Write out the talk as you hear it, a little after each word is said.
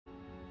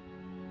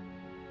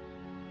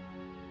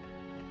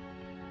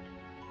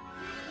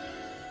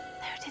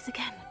his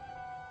again.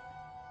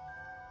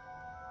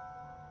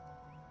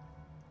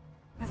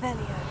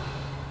 Revelio.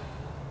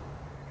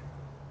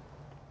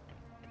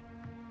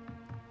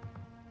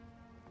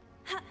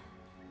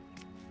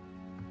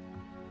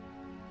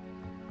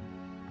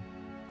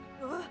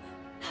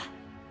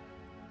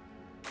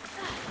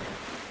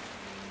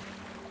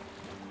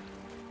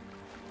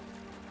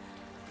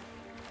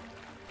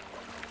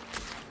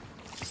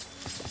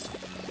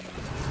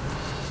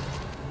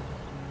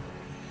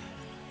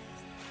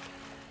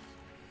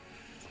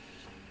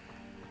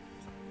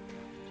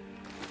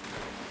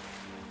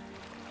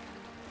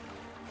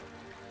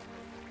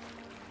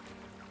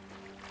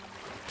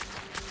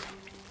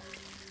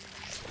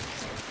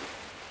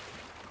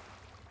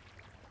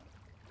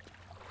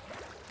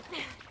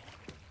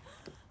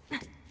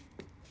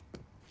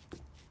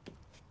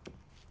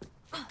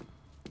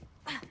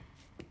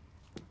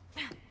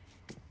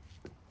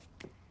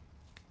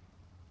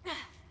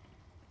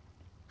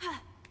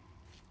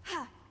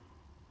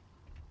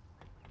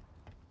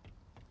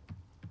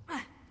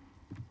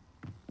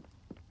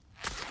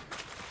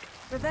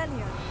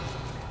 Revelio.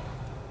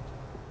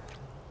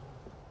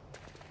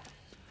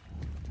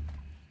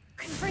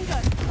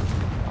 Confringo.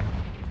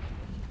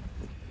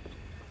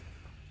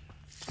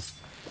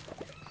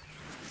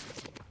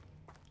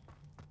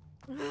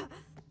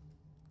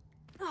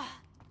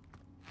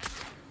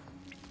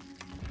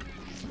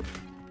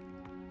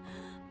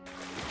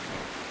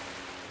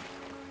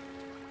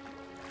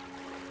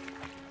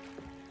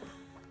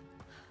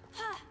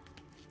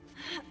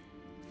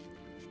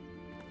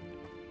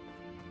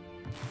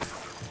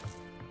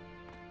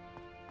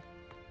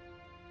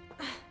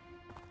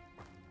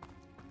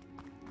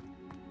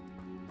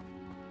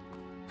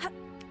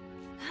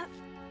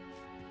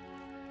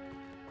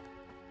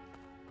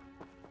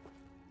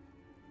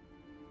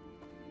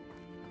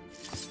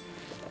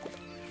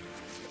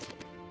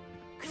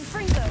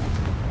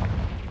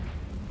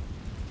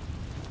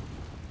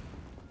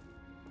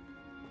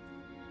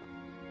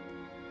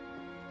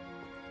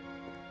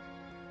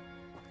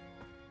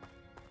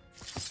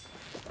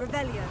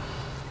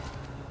 Revelio.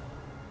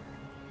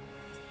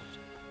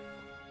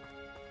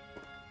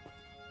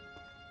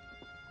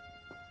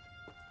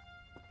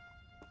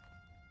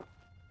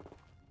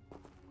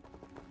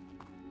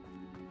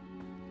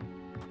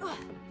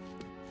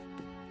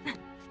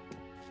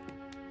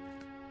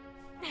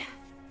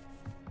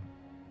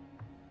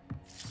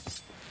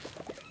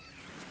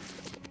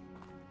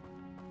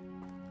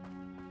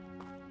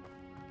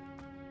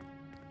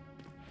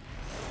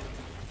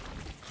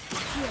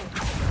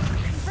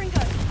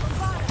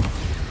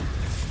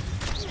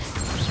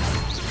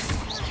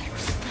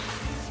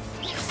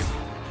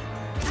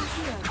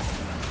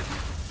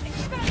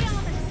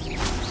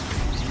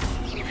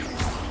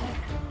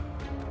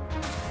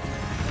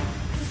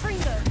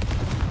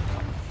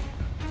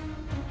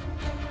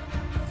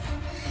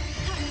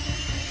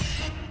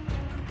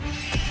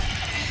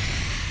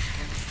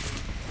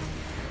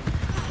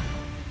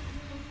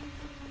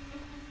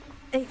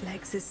 Eight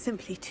legs is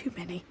simply too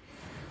many.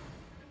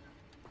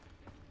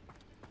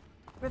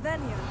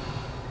 Revelio.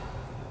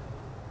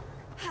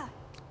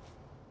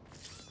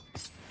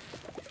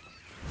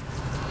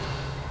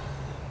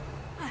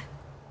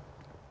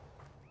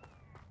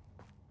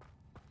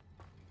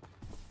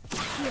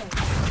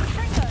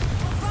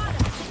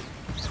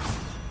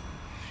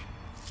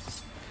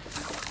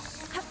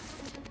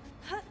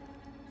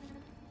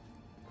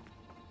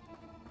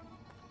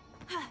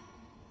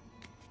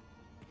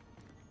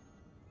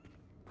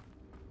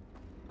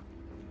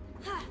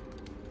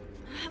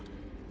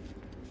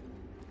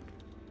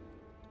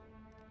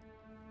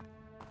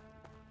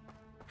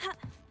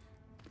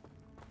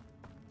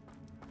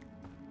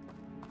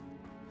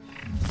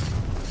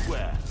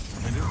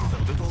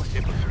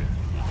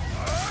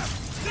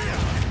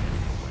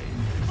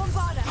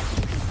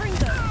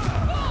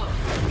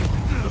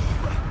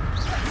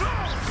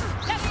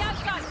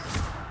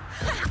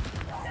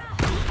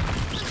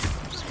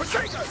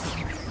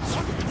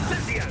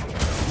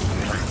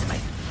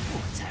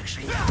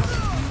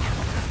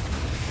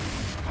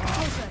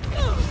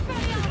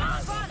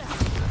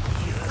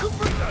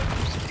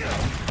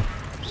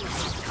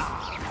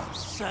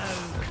 So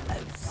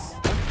close.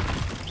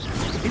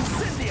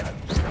 Incendio!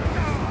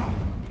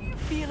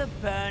 Feel a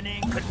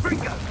burning.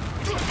 Confringo!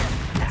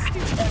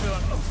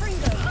 Everyone.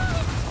 Confringo!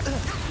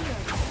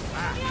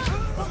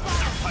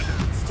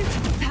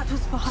 Stupid, that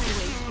was for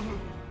highway.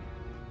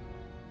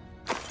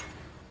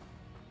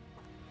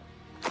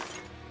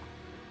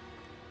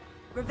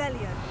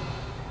 Revelio.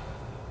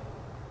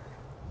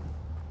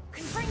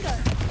 Confringo!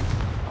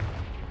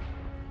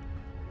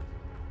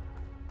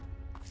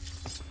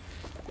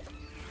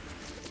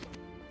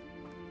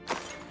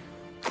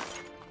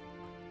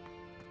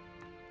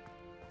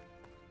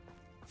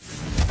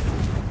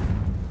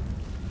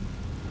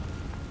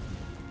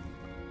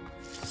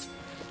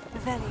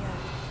 Revelio.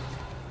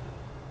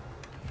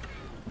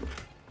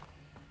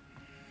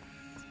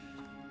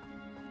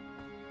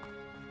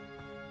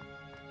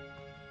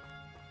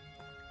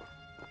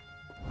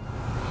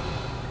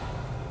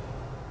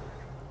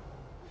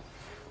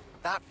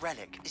 That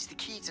relic is the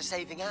key to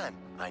saving Anne.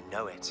 I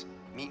know it.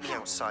 Meet me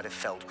outside of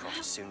Feldcroft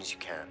as soon as you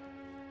can.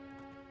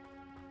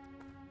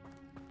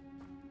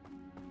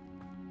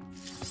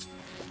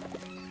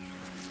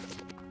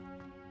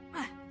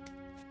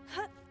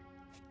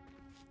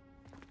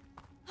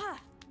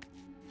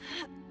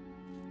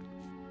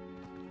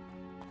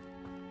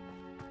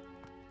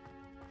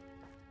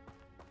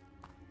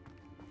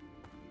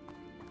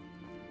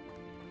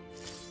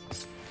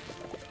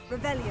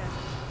 Revelio.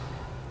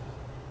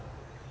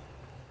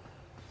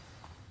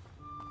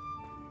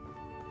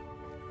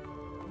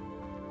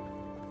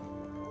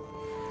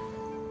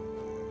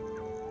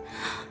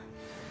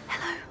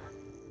 Hello.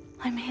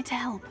 I'm here to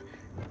help.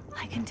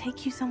 I can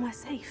take you somewhere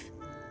safe.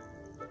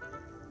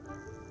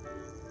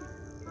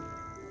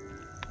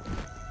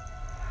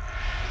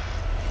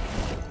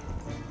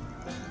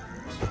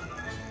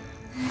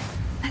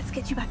 Let's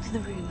get you back to the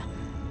room.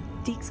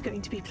 Deke's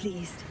going to be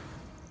pleased.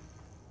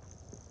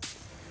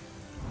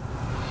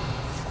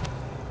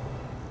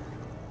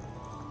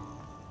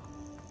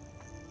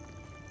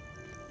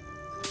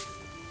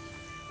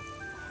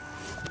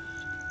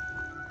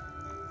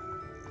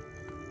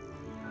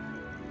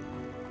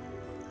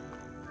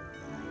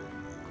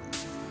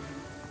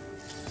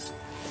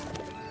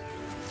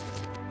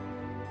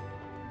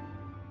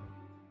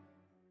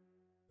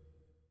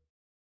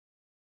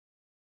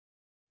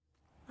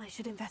 I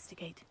should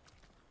investigate.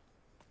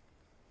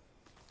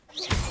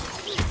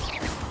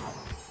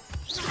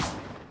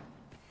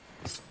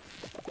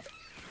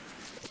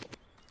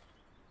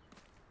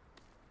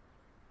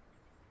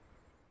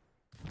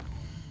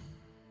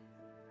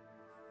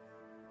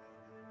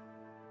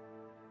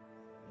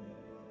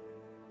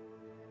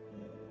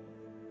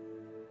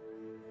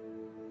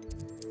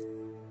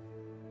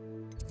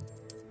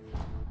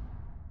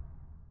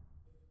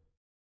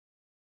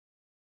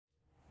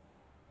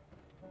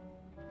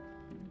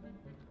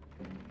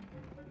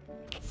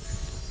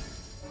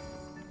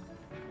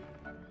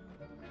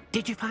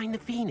 Did you find the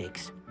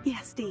phoenix?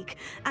 Yes, Deke,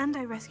 and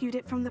I rescued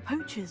it from the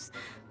poachers.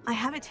 I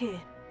have it here.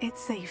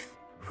 It's safe.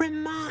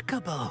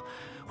 Remarkable!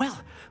 Well,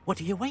 what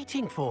are you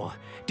waiting for?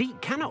 Deke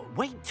cannot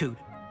wait to...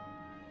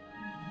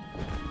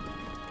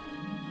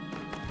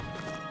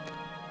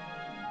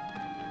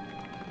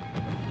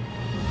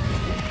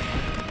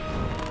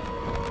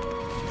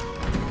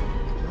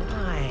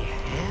 My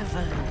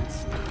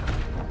heavens!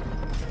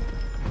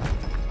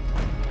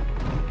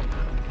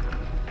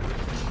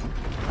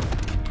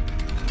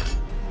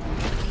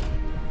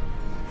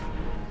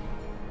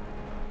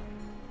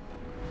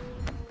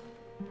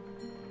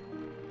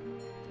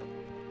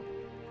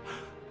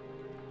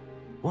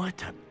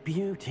 What a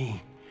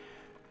beauty.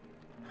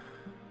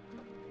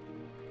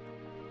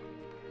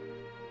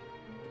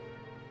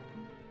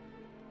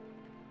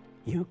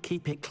 You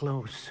keep it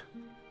close.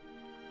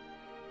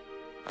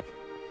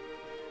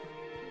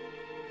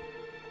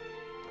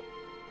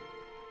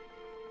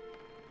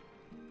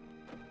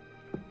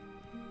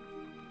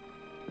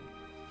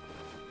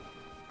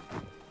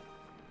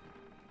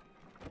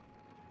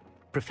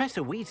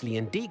 Professor Weasley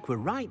and Deke were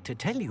right to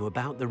tell you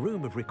about the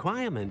Room of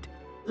Requirement.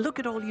 Look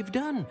at all you've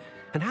done,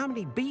 and how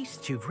many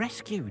beasts you've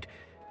rescued.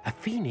 A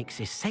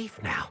phoenix is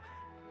safe now,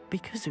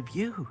 because of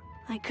you.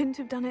 I couldn't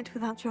have done it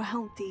without your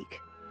help, Deke.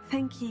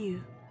 Thank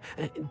you.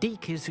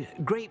 Deke is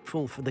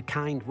grateful for the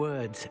kind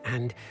words,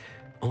 and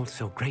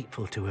also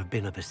grateful to have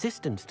been of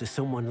assistance to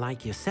someone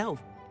like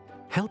yourself.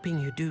 Helping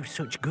you do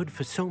such good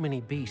for so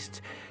many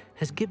beasts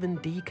has given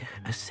Deke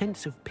a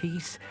sense of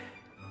peace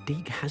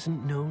Deke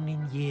hasn't known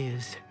in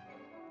years.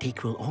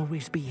 Deke will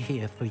always be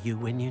here for you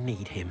when you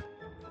need him.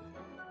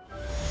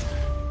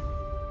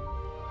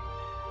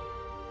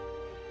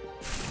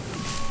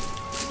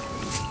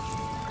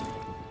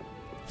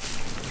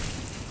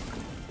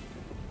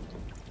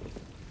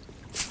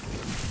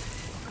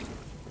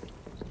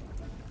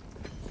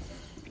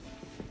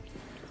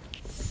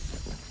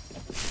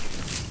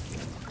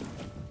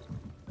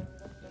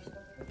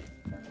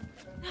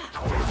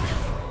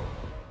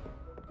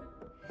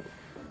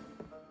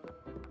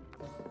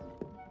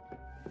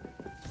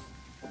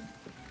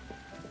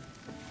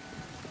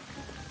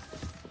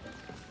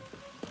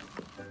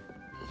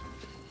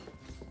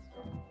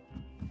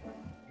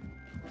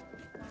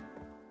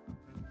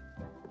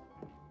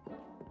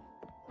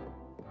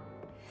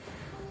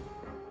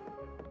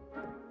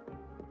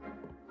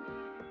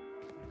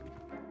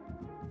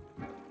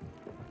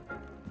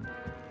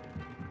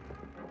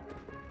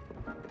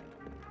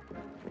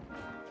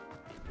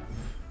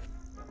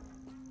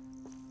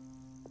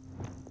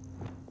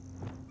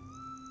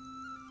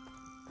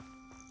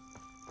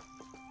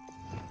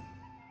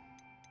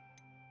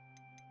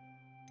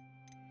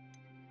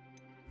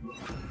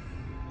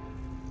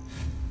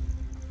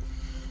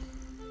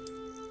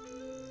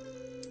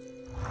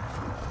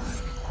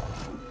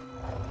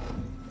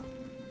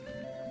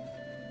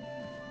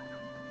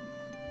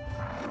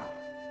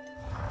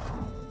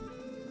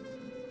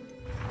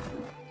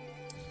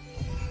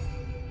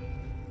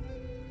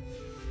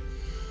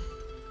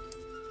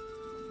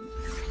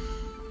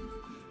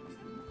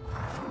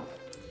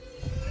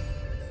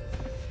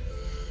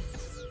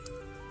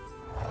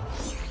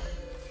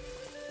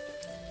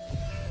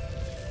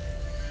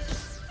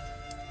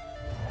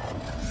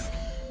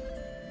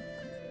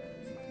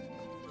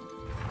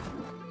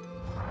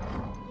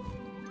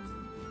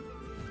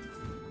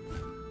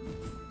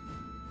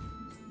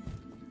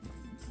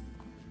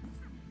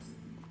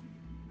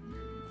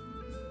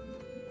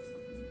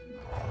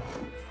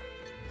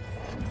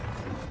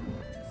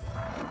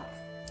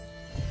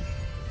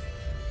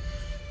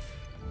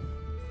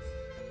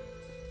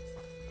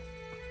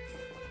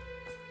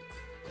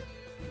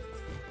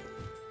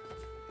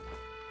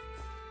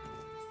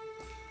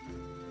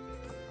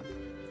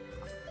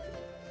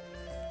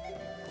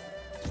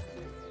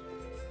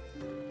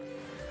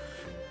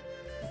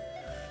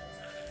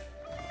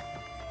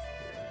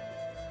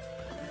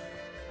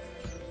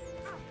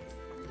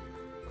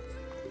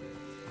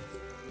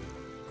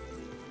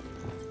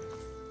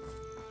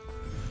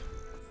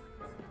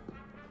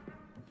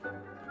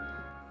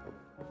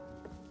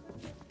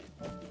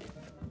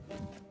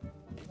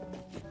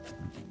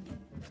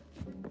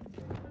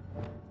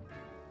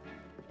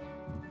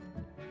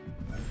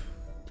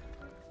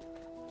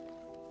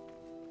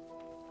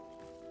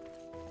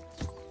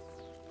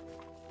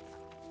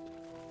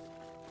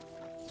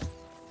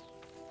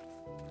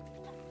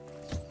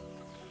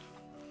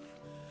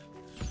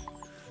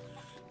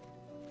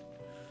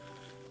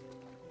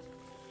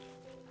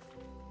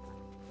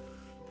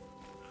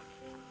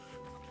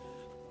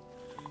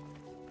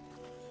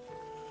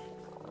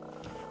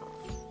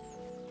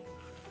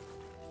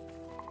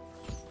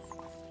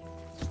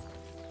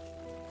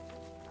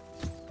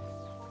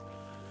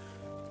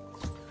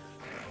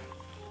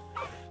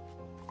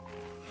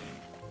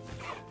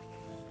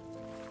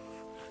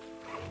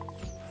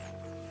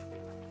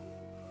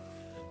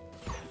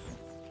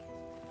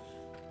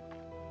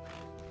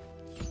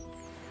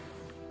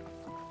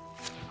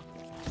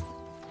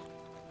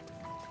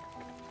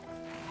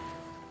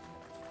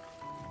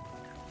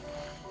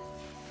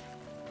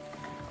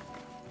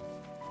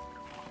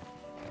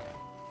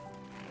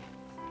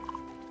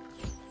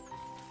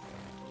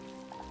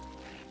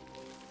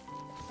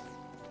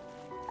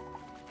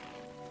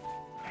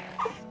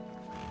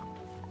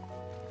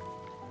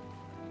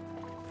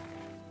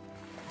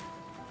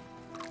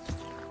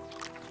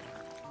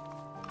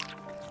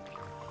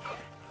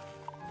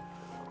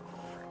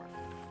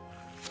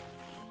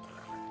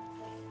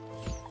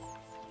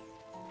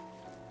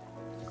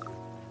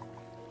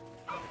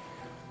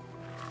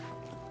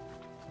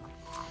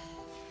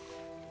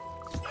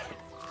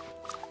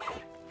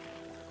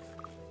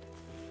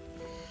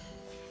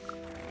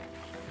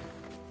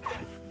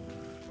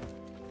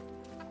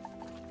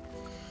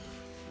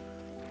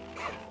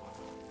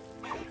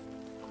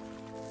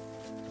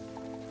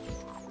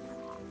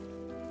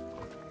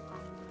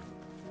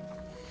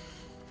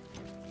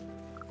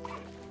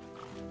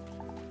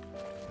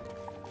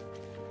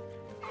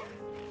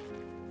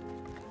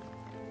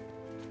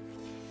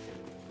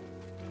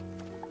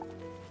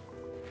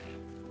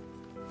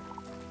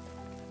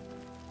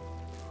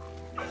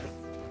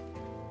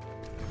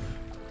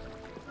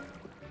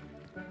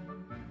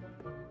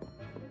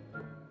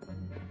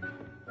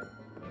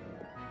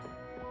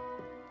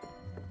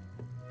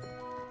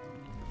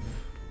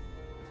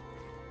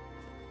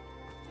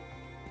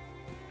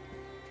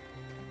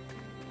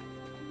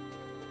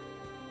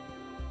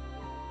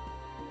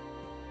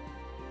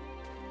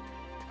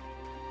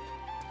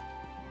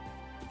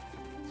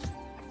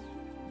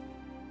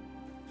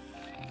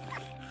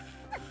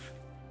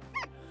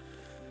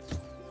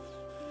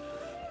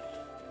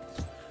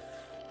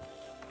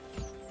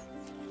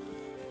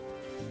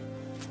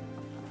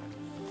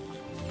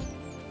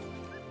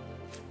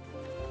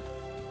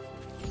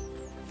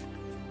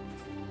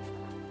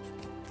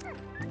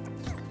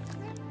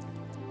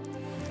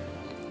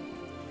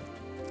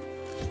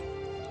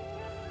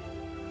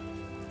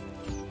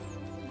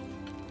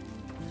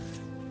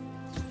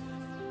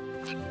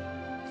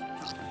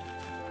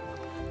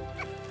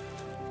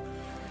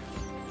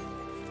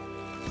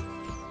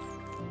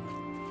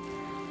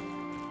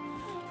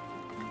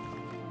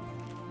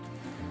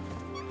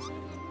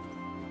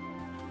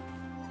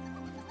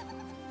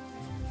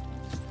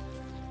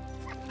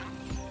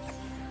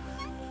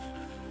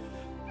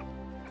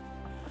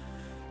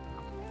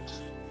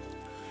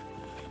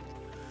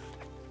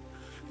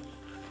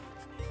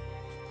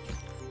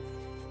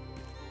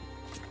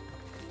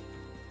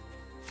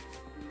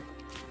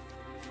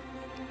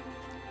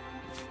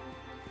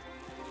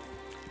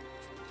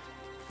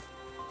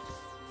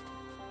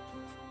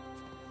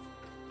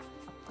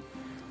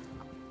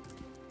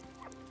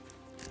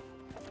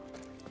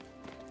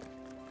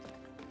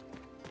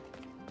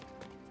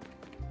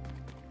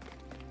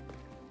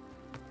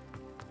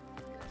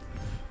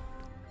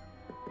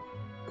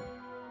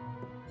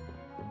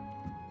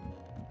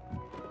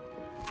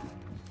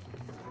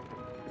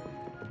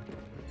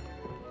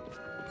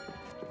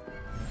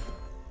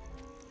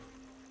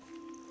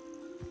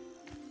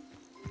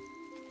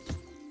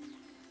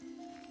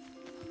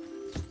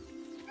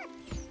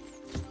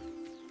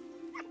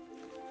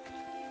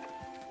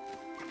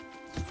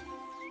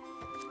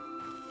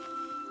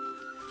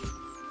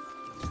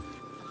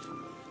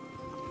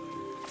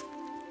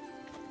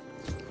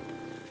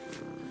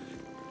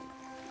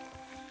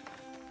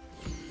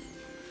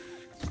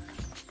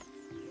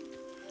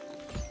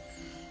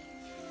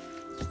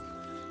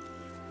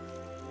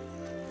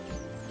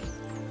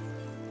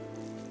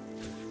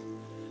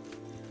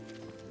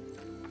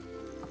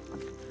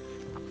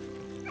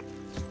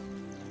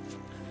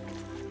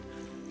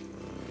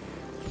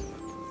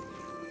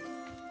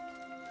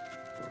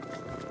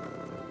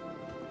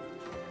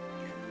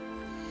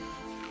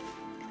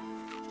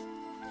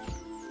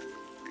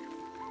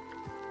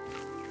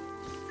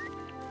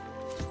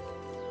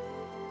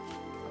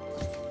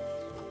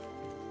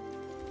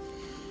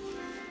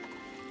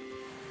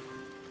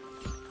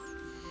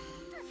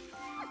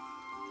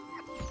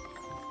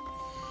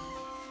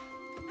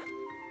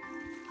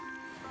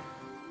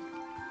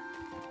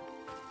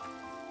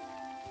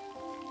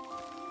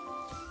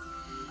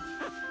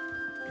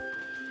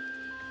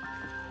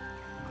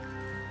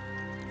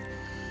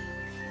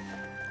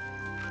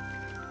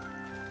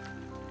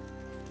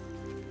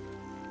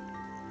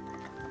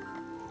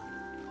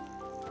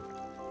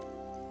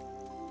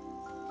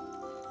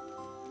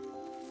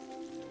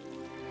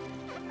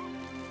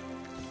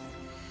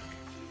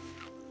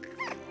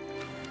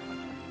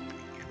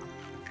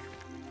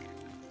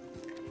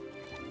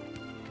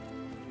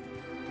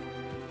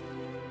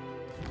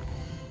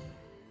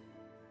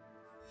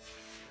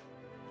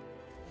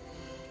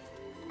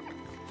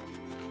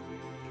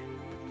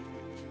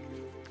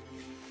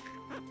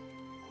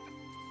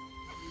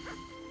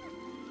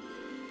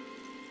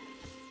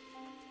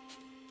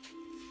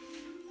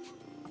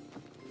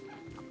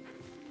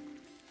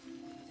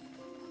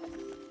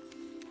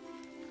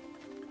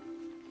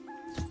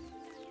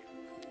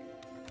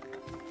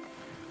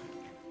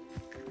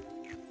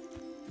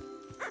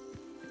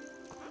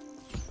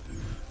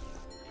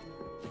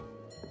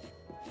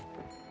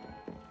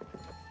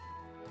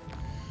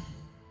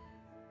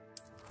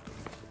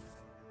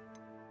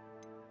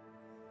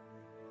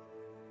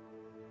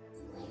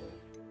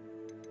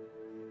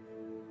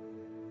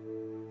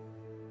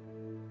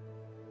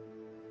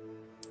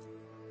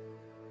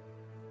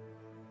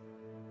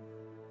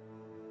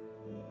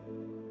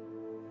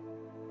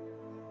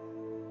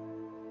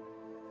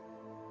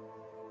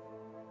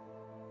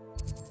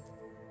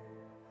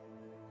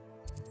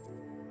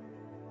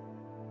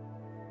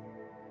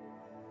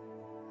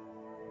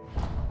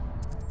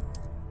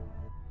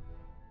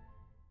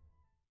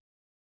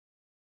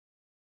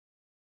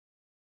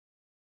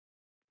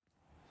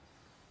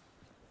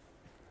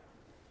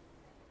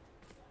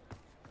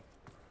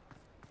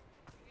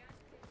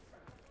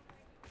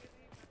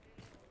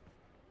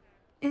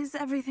 Is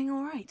everything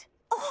all right?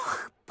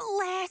 Oh,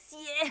 bless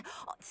you.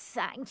 Oh,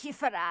 thank you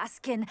for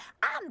asking.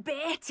 I'm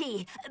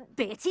Betty.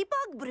 Betty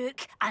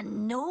Bugbrook.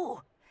 And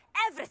no,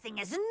 everything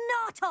is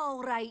not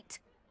all right.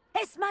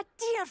 It's my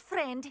dear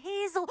friend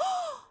Hazel.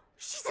 Oh,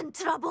 she's in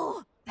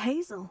trouble.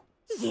 Hazel?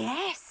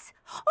 Yes.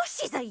 Oh,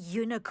 she's a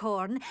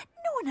unicorn.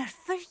 Known her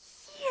for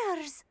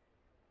years.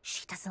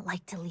 She doesn't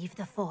like to leave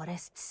the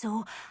forest,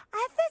 so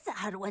I visit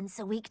her once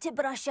a week to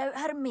brush out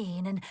her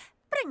mane and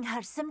bring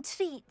her some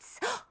treats.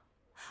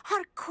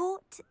 Her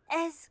coat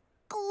is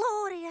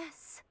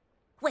glorious.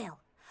 Well,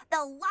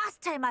 the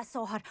last time I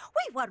saw her,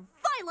 we were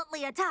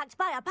violently attacked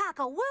by a pack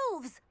of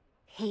wolves.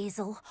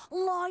 Hazel,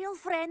 loyal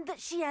friend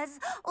that she is,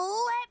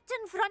 leapt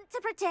in front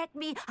to protect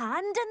me,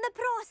 and in the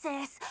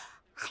process,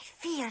 I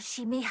fear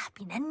she may have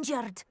been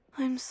injured.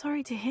 I'm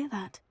sorry to hear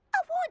that. I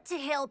want to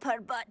help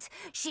her, but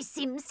she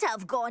seems to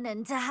have gone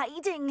into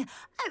hiding.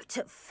 Out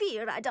of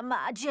fear, I'd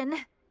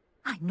imagine.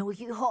 I know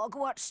you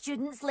Hogwarts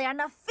students learn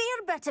a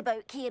fair bit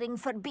about caring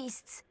for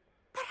beasts.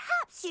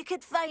 Perhaps you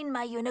could find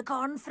my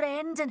unicorn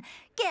friend and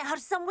get her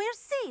somewhere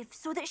safe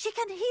so that she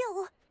can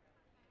heal.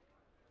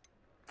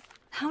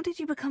 How did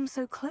you become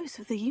so close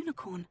with the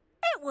unicorn?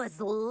 It was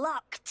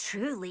luck,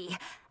 truly.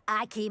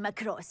 I came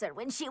across her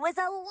when she was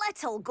a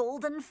little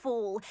golden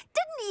foal.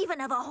 Didn't even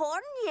have a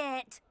horn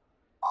yet.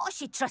 Oh,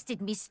 she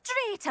trusted me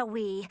straight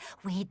away.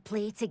 We'd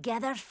play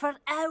together for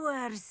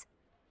hours.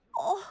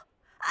 Oh,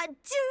 I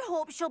do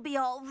hope she'll be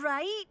all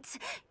right.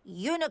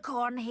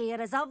 Unicorn hair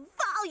is a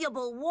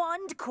valuable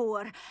wand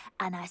core,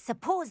 and I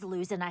suppose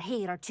losing a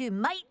hair or two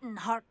mightn't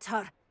hurt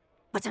her.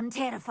 But I'm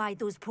terrified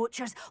those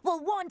poachers will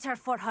want her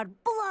for her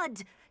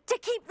blood, to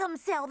keep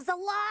themselves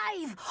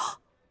alive.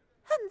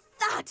 And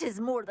that is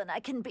more than I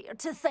can bear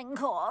to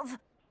think of.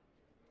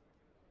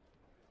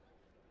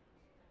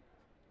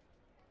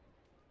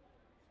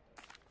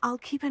 I'll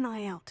keep an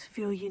eye out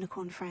for your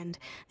unicorn friend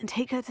and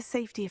take her to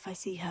safety if I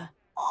see her.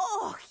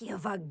 Oh,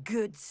 you've a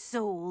good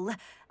soul.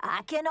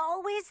 I can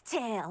always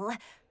tell.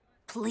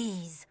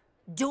 Please,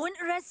 don't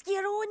risk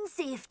your own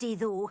safety,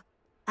 though.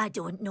 I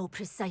don't know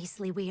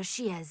precisely where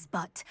she is,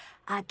 but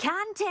I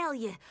can tell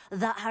you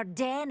that her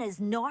den is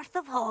north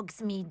of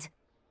Hogsmeade.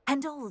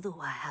 And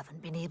although I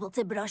haven't been able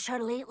to brush her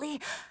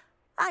lately,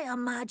 I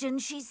imagine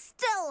she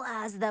still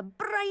has the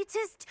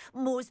brightest,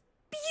 most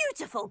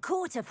beautiful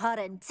coat of her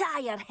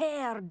entire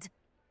herd.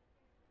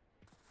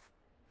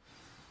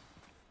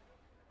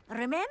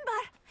 Remember,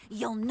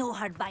 you'll know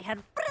her by her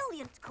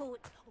brilliant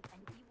coat.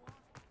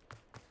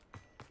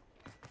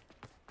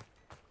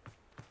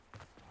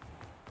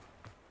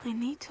 I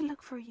need to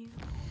look for you.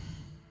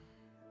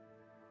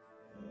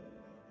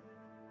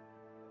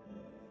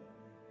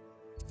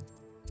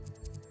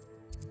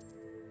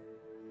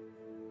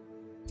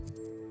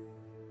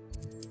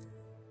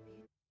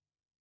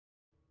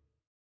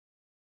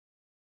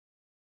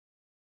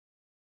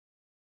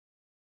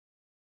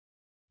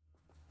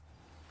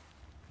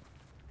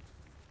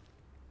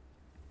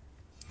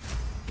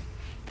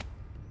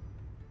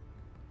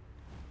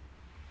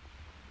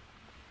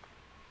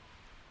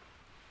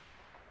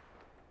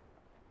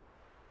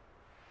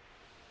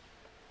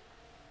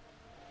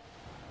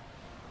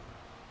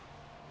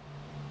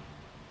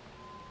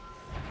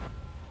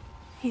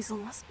 Hazel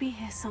must be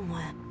here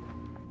somewhere.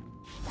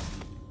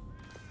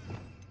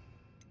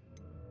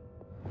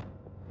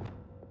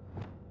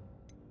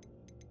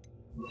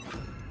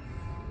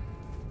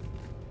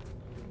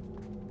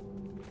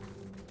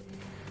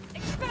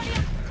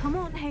 Come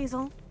on,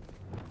 Hazel.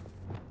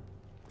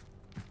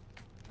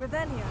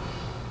 Revelio.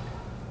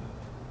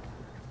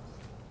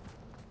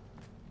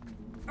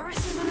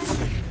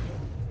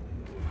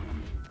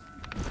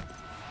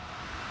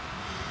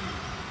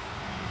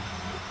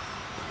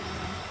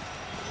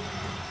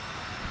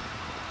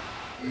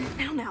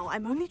 Now,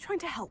 I'm only trying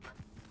to help.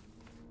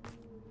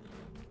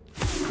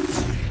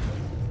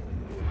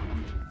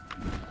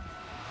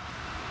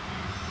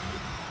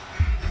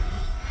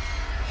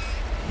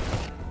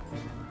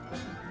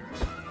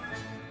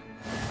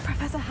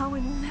 Professor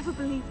Howin will never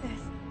believe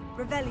this.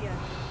 Revelio.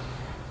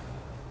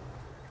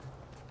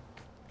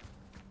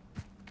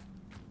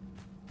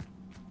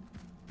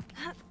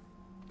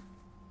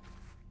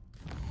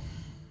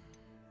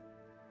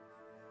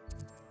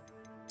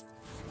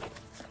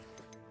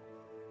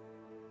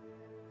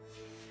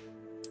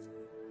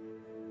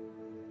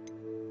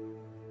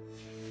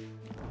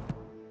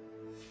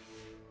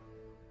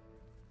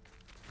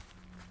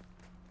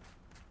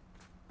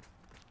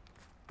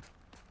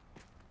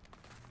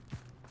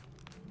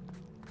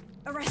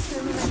 Arresto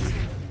Memento.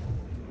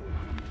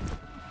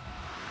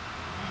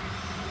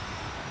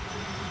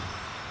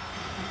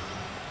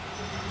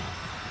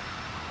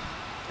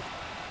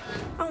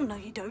 Oh, no,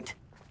 you don't.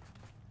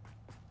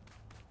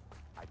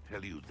 I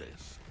tell you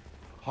this,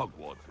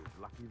 Hogwarts is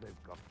lucky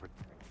they've got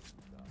protection.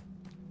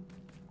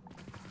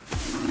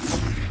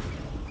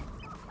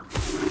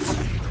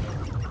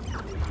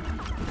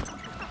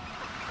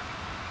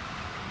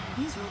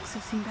 These rocks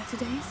have seen better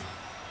days.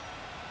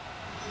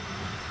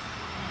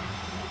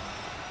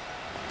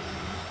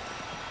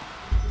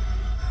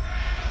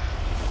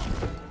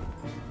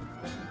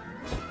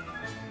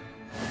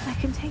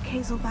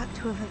 Hazel back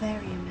to a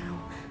vivarium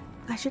now.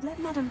 I should let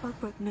Madame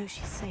Bugbrook know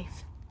she's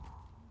safe.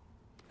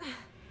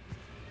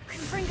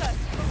 Confringo!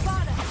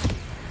 Bravada!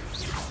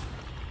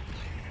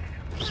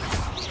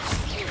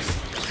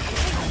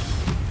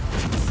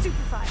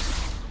 Stupefied.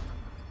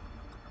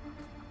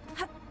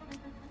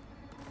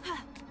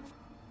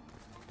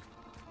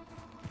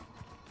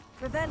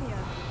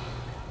 Revelio.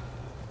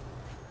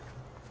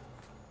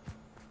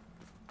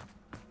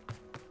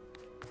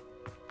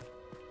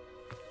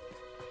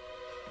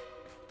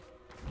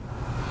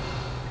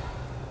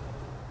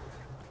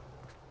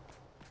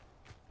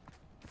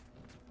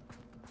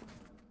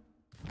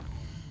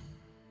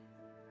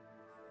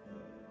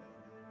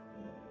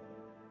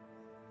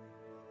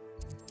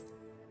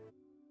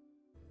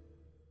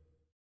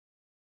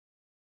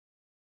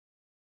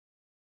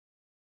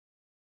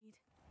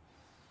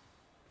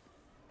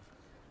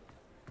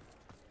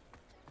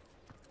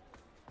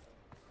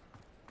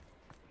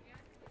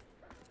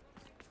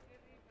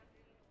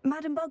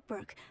 Madame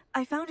Bugbrook,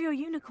 I found your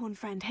unicorn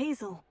friend,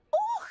 Hazel.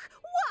 Oh,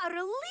 what a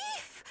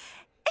relief!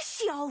 Is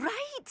she all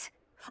right?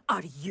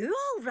 Are you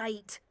all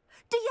right?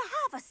 Do you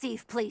have a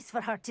safe place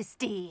for her to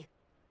stay?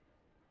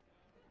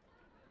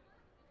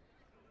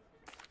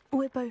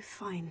 We're both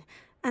fine,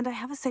 and I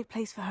have a safe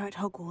place for her at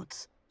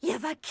Hogwarts.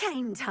 You've a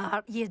kind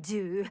heart, you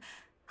do.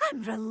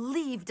 I'm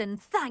relieved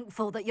and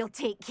thankful that you'll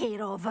take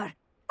care of her.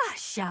 I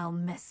shall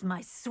miss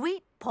my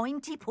sweet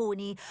pointy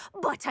pony,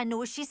 but I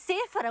know she's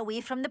safer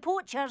away from the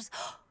poachers.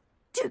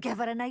 Do give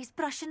her a nice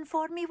brushing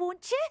for me,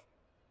 won't you?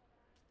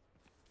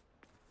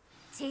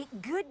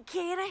 Take good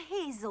care of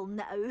Hazel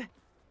now.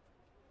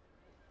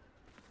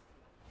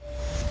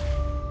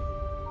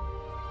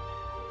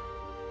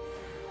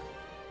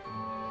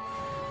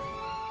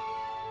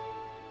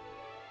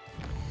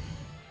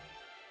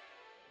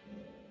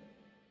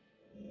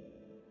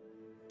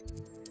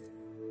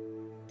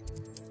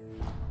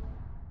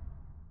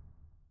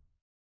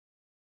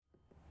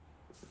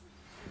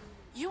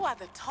 You are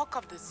the talk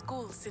of the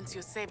school since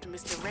you saved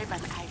Mr.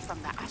 Raven Eye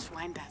from the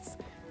Ashwinders.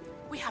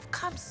 We have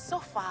come so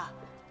far.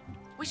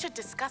 We should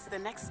discuss the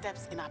next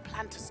steps in our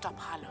plan to stop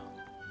Harlow.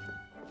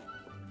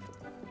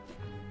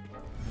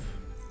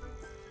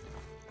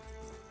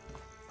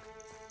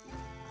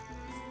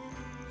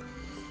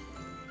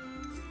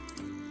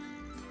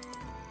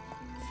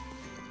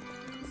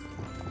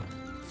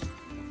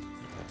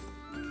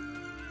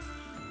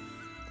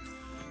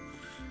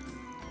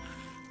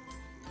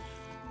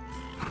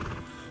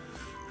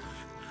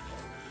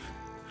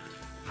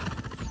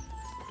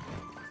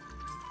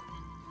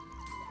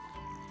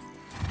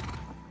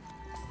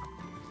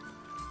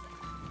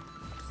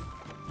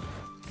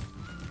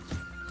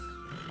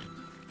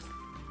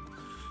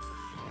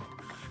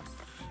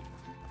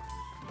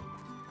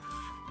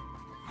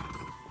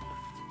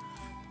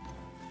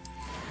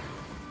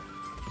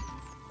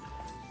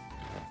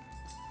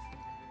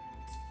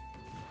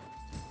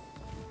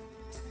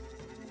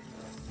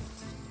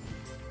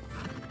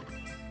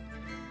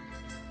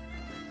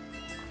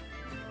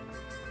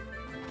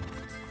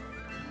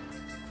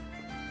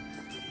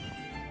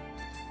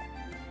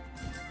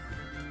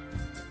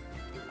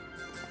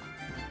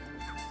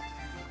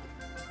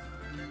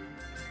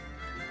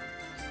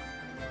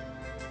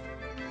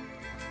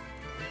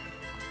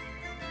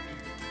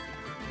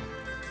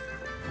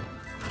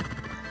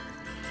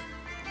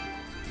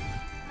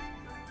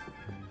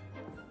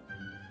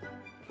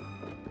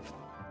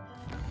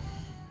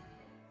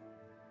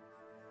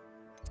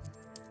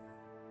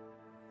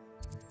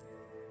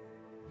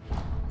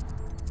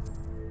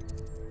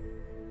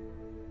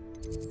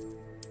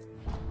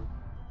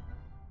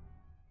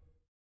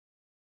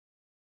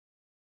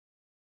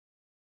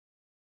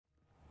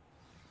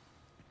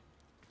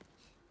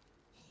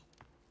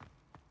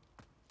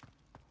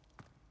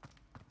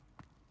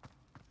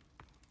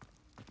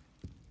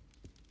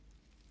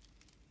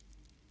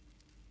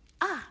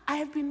 I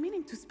have been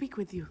meaning to speak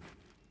with you.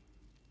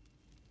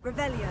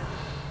 Revelio.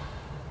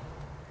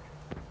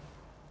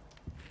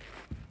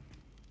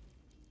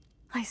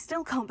 I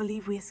still can't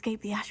believe we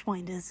escaped the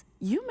Ashwinders.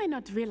 You may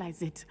not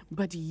realize it,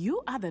 but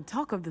you are the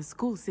talk of the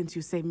school since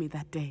you saved me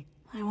that day.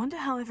 I wonder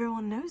how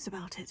everyone knows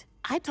about it.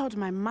 I told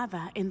my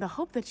mother in the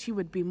hope that she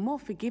would be more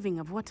forgiving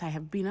of what I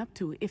have been up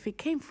to if it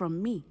came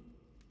from me.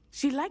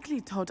 She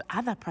likely told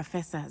other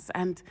professors,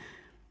 and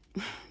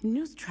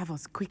news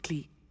travels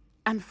quickly.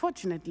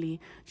 Unfortunately,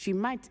 she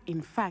might,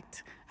 in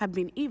fact, have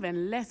been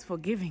even less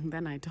forgiving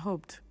than I'd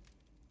hoped.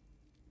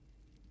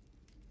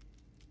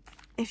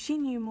 If she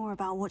knew more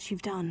about what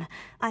you've done,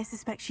 I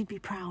suspect she'd be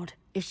proud.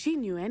 If she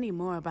knew any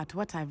more about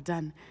what I've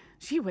done,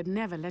 she would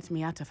never let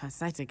me out of her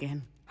sight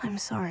again. I'm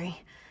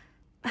sorry.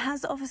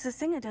 Has Officer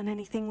Singer done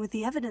anything with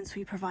the evidence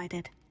we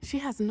provided? She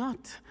has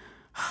not.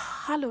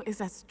 Harlow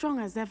is as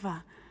strong as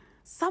ever.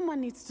 Someone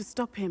needs to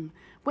stop him,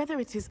 whether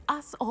it is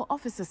us or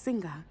Officer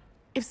Singer.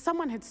 If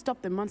someone had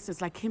stopped the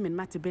monsters like him in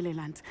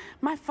Matabeleland,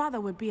 my father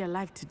would be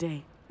alive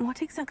today.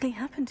 What exactly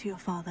happened to your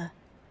father?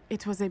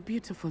 It was a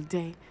beautiful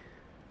day.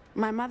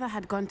 My mother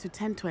had gone to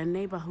tend to a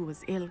neighbor who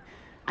was ill,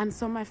 and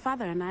so my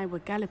father and I were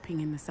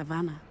galloping in the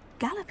savannah.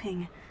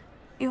 Galloping?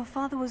 Your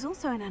father was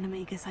also an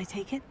animagus, I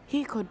take it?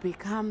 He could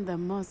become the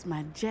most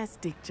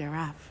majestic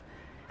giraffe,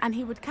 and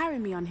he would carry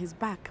me on his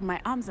back, my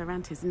arms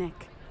around his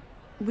neck.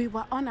 We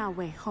were on our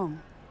way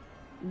home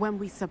when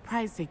we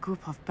surprised a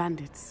group of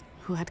bandits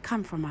who had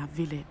come from our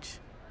village.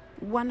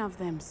 One of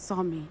them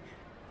saw me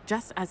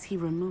just as he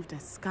removed a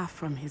scarf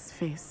from his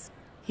face.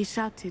 He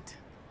shouted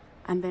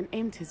and then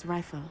aimed his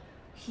rifle.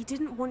 He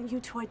didn't want you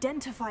to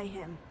identify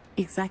him.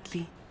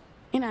 Exactly.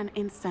 In an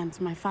instant,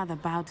 my father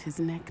bowed his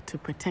neck to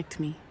protect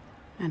me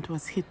and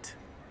was hit.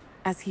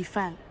 As he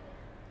fell,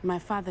 my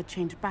father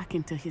changed back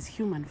into his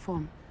human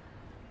form.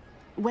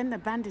 When the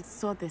bandits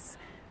saw this,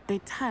 they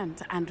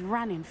turned and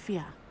ran in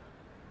fear.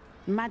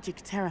 Magic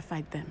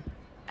terrified them,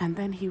 and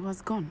then he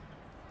was gone.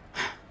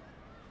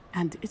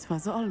 And it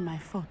was all my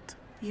fault.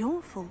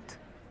 Your fault?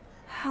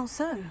 How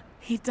so?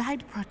 He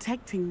died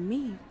protecting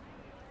me.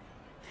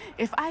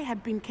 If I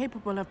had been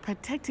capable of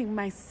protecting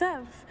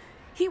myself,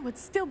 he would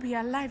still be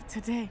alive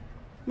today.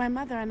 My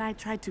mother and I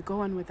tried to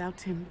go on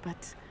without him,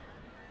 but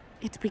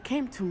it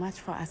became too much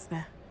for us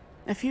there.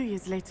 A few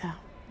years later,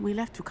 we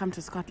left to come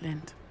to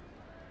Scotland.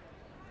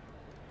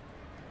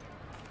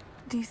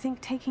 Do you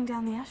think taking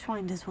down the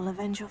Ashwinders will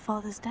avenge your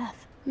father's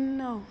death?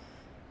 No.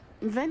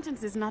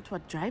 Vengeance is not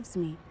what drives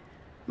me.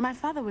 My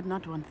father would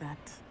not want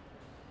that.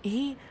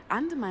 He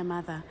and my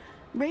mother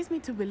raised me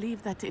to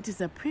believe that it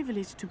is a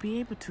privilege to be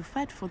able to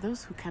fight for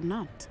those who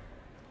cannot.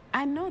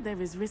 I know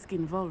there is risk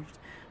involved,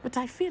 but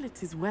I feel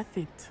it is worth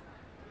it.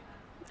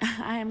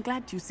 I am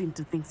glad you seem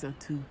to think so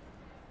too.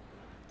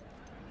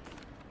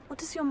 What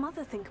does your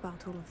mother think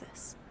about all of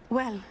this?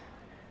 Well,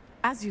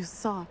 as you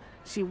saw,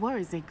 she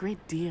worries a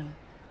great deal.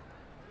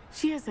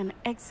 She is an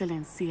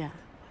excellent seer,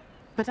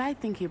 but I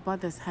think it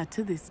bothers her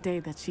to this day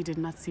that she did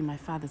not see my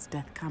father's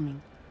death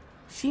coming.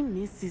 She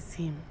misses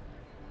him,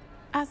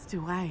 as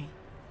do I.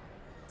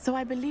 So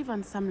I believe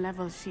on some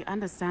level she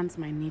understands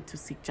my need to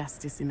seek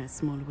justice in a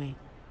small way.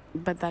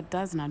 But that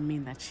does not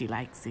mean that she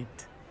likes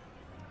it.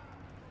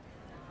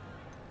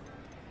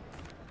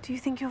 Do you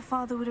think your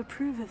father would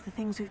approve of the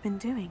things we've been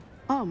doing?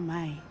 Oh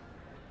my,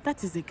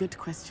 that is a good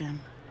question.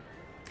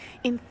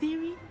 In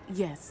theory,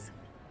 yes.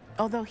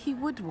 Although he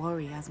would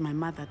worry, as my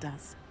mother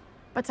does.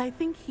 But I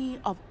think he,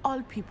 of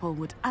all people,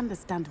 would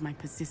understand my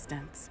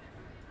persistence.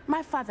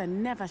 My father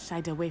never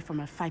shied away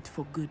from a fight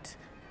for good,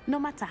 no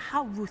matter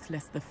how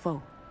ruthless the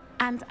foe.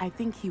 And I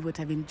think he would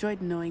have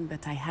enjoyed knowing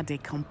that I had a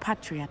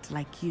compatriot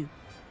like you.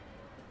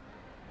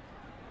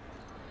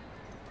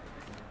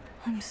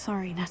 I'm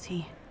sorry,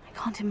 Natty. I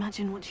can't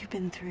imagine what you've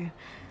been through.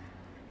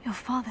 Your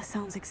father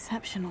sounds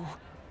exceptional.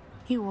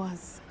 He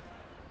was.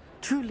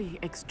 Truly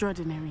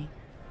extraordinary.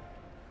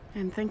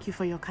 And thank you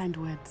for your kind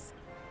words.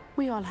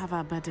 We all have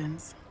our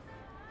burdens.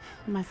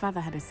 My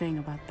father had a saying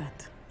about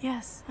that.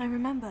 Yes, I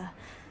remember.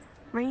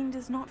 Rain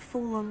does not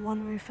fall on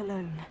one roof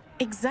alone.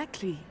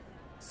 Exactly.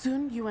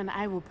 Soon you and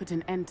I will put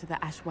an end to the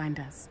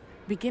Ashwinders,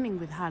 beginning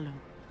with Harlow.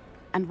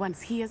 And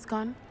once he is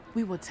gone,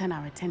 we will turn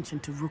our attention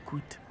to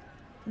Rookwood.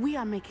 We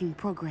are making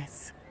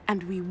progress,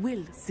 and we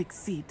will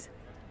succeed.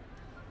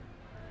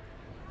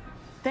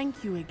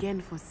 Thank you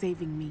again for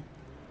saving me.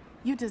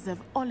 You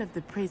deserve all of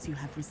the praise you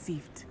have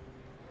received.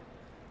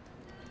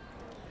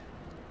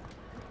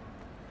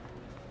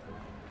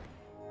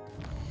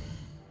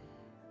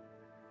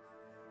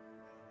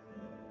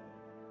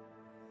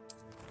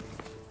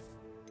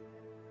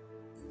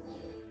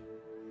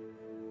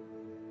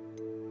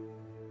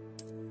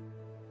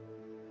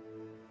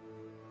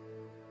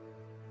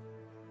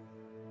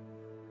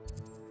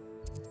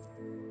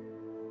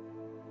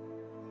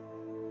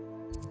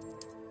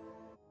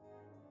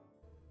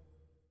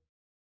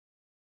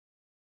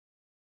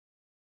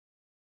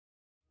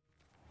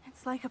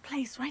 It's like a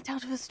place right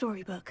out of a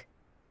storybook.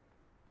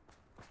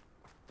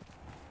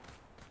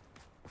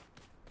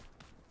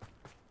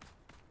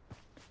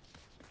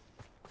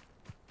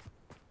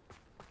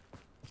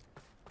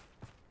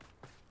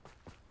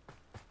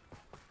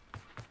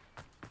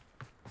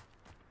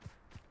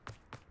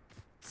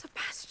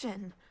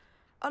 Sebastian,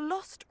 a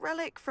lost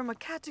relic from a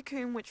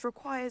catacomb which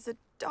requires a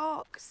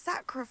dark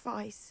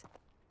sacrifice.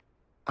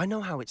 I know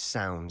how it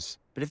sounds,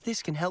 but if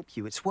this can help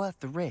you, it's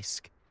worth the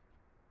risk.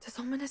 Does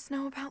Ominous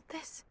know about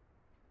this?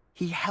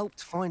 He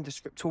helped find the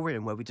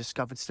scriptorium where we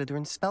discovered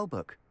Slytherin's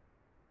spellbook.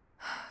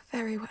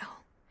 Very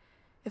well.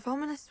 If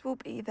Ominous will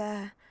be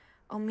there,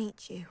 I'll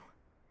meet you.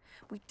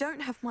 We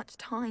don't have much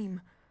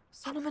time.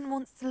 Solomon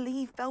wants to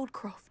leave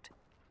Feldcroft.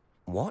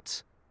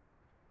 What?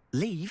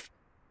 Leave?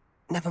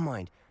 Never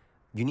mind.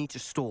 You need to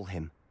stall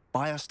him.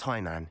 Buy us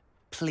time, Anne.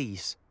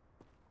 Please.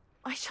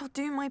 I shall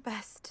do my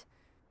best.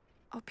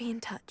 I'll be in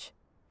touch.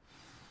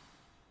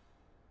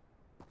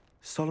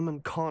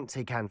 Solomon can't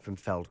take Anne from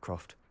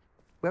Feldcroft.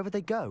 Where would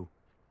they go?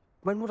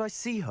 When would I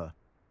see her?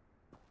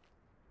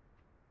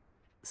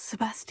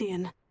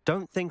 Sebastian.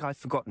 Don't think I've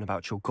forgotten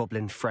about your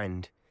goblin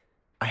friend.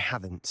 I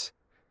haven't.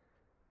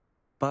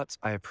 But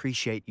I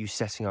appreciate you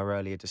setting our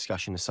earlier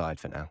discussion aside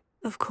for now.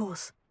 Of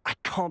course. I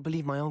can't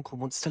believe my uncle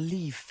wants to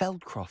leave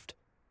Feldcroft.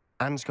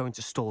 Anne's going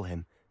to stall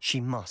him. She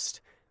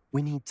must.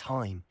 We need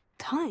time.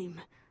 Time?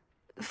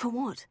 For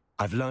what?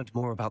 I've learned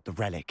more about the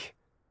relic.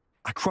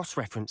 I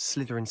cross-referenced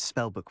Slytherin's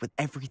spellbook with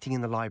everything in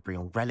the library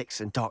on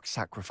relics and dark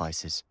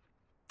sacrifices.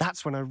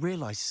 That's when I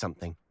realized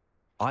something.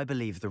 I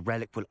believe the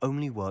relic will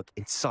only work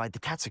inside the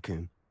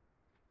catacomb.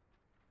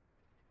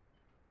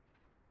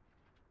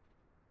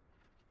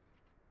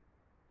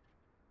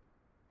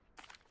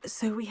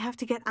 So we have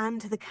to get Anne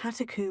to the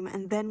catacomb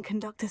and then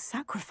conduct a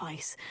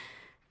sacrifice.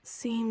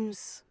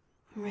 Seems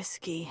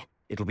risky.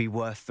 It'll be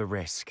worth the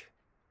risk.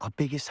 Our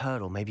biggest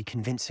hurdle may be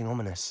convincing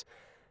Ominous.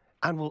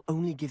 And we'll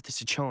only give this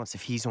a chance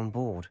if he's on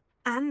board.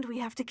 And we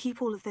have to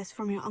keep all of this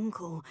from your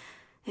uncle.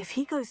 If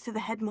he goes to the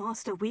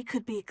headmaster, we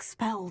could be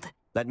expelled.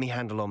 Let me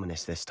handle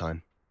Ominous this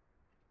time.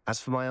 As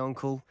for my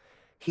uncle,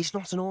 he's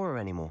not an Auror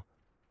anymore.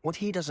 What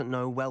he doesn't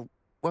know, well,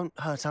 won't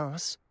hurt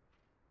us.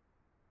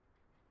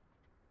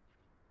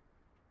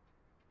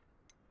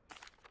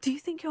 Do you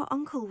think your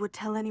uncle would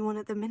tell anyone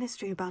at the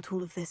Ministry about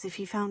all of this if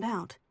he found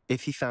out?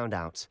 If he found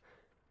out,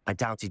 I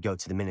doubt he'd go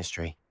to the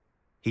Ministry.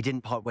 He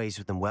didn't part ways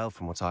with them well,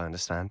 from what I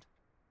understand.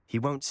 He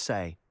won't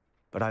say,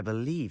 but I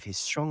believe his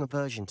strong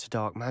aversion to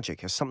dark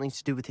magic has something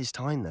to do with his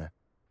time there.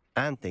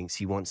 Anne thinks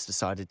he once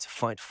decided to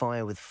fight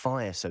fire with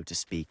fire, so to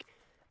speak,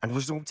 and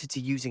resorted to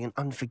using an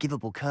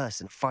unforgivable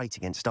curse in a fight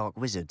against dark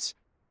wizards.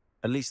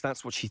 At least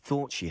that's what she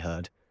thought she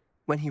heard.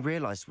 When he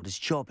realized what his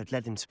job had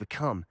led him to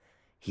become,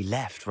 he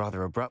left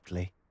rather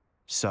abruptly.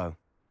 So,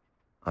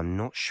 I'm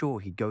not sure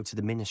he'd go to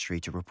the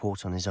Ministry to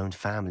report on his own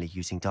family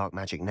using dark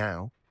magic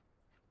now.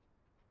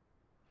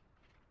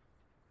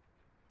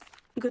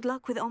 Good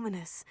luck with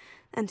Ominous,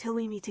 until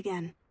we meet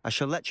again. I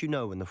shall let you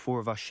know when the four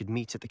of us should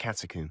meet at the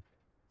catacomb.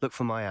 Look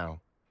for my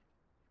owl.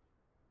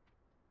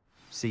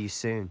 See you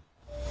soon.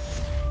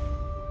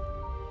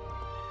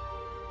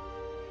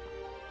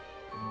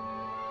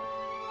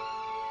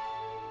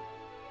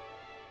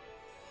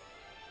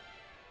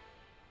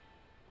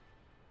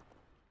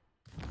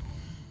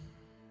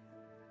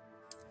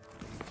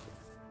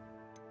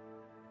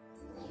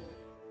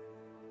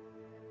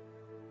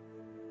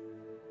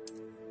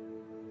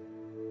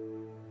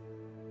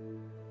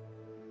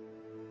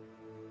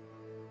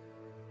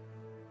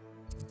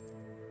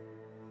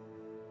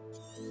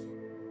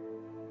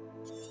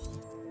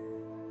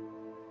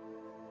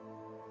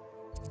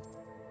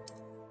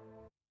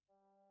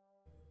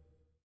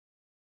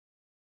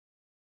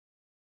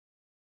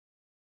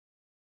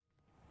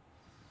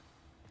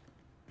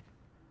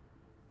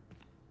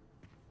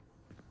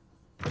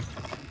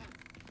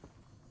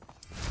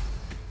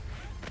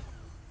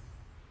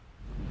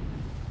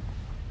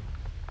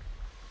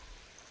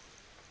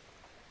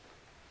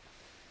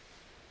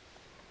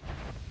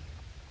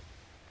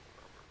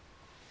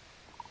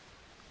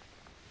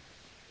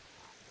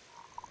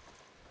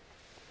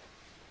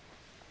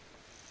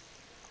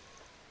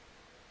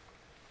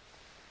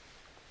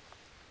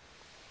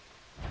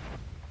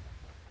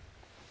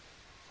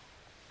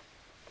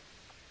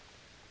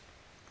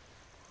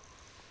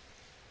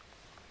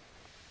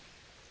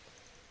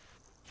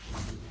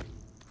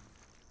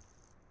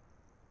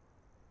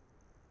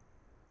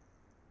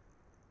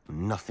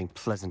 Nothing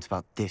pleasant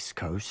about this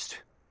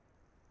coast.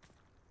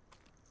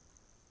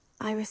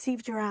 I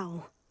received your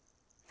owl.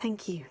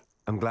 Thank you.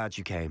 I'm glad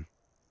you came.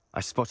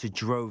 I spotted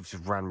droves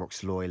of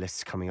Ranrock's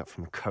loyalists coming up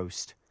from the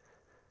coast.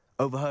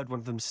 Overheard one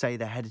of them say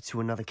they're headed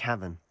to another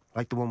cavern,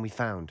 like the one we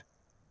found.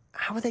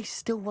 How are they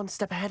still one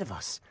step ahead of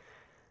us?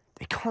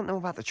 They can't know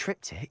about the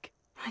triptych.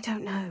 I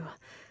don't know.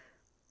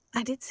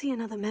 I did see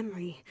another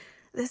memory.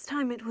 This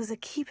time it was a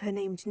keeper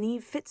named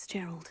Neve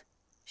Fitzgerald.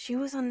 She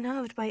was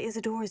unnerved by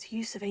Isadora's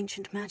use of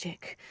ancient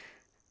magic.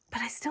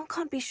 But I still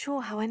can't be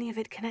sure how any of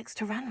it connects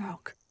to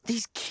Ranrock.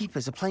 These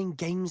keepers are playing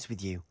games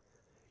with you.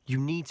 You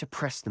need to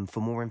press them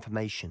for more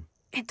information.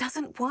 It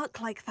doesn't work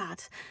like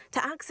that.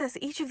 To access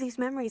each of these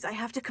memories, I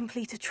have to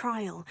complete a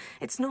trial.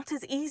 It's not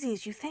as easy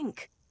as you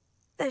think.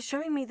 They're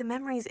showing me the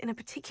memories in a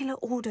particular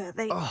order.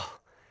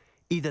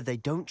 Either they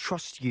don't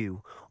trust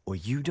you, or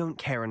you don't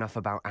care enough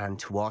about Anne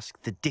to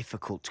ask the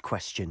difficult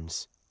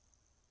questions.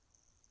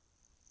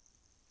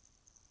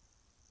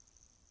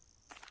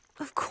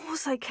 Of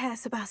course I care,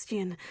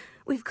 Sebastian.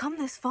 We've come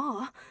this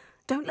far.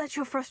 Don't let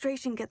your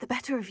frustration get the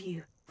better of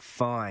you.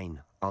 Fine.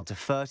 I'll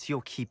defer to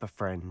your keeper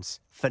friends,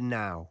 for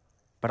now.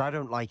 But I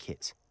don't like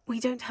it. We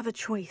don't have a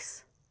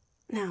choice.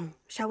 Now,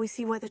 shall we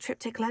see where the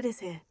triptych led us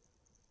here?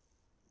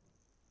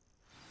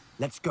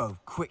 Let's go,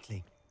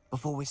 quickly,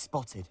 before we're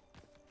spotted.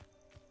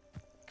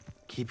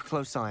 Keep a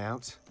close eye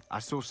out. I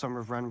saw some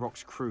of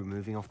Ranrock's crew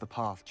moving off the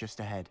path just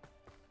ahead.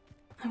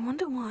 I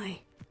wonder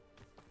why.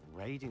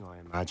 Raiding, I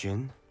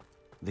imagine.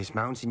 This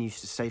mountain used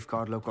to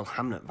safeguard local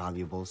hamlet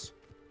valuables.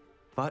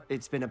 But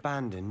it's been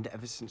abandoned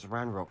ever since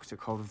Ranrock took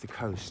hold of the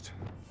coast.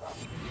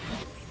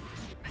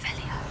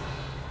 Revelio.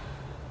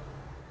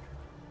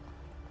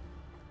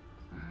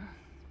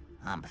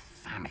 I'm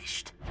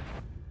famished.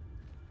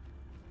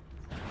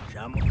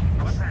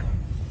 What's that?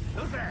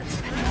 Who's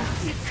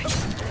that?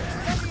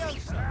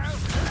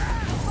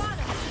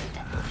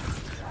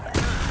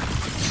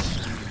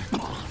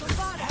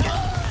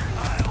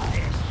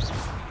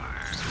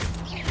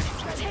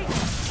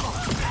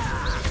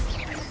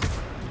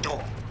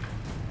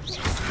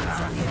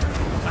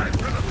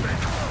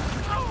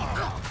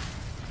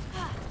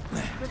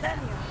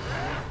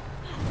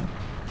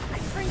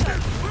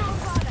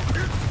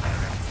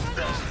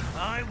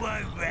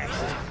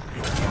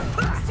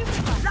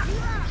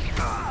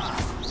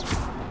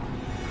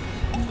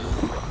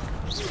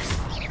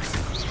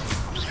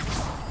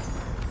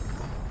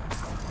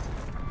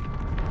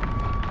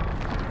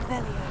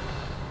 Revelio.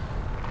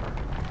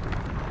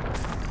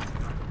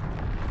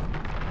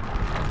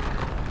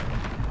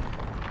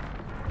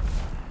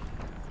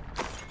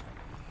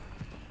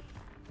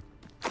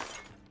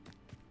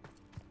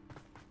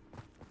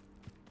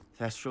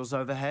 Thestrals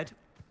overhead.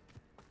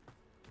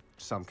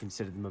 Some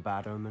consider them a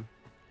bad omen.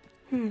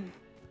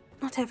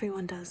 Not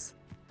everyone does.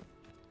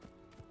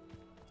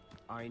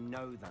 I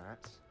know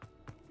that.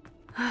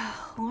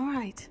 All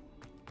right.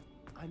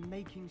 I'm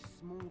making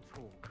small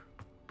talk.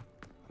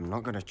 I'm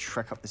not gonna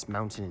trek up this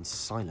mountain in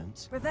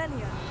silence.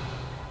 Revelio.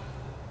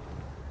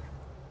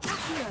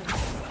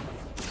 Accio.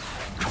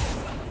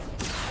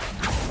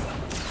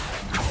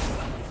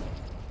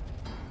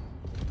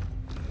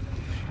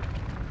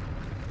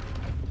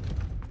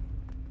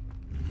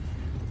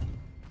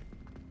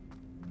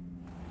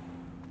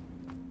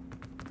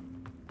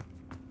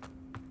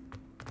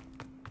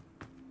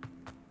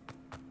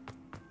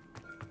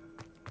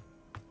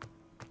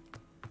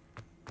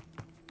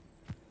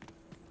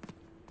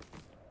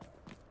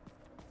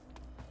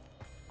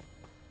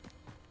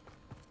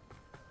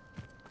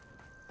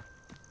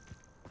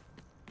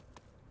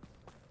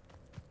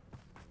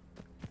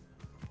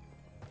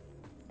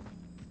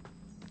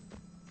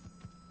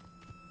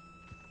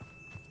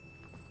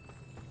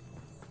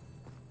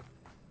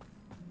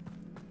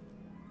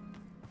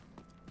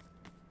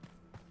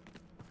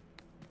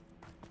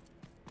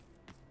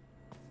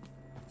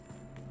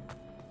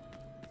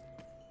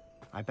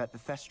 I bet the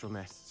Thestral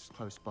nest's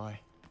close by.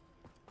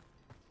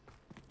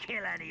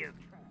 Kill any of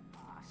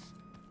us.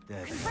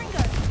 There they Fringo.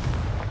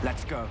 are.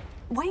 Let's go.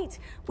 Wait,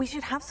 we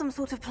should have some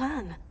sort of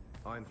plan.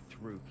 I'm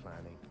through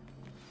planning.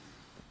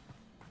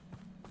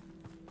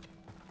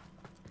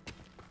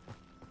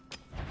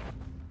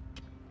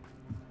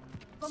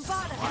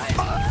 Bombarda.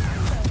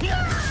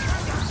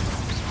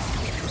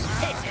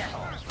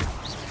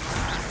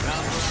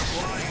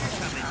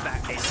 Coming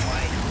back this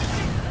way.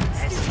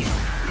 Let's get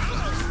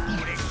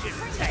it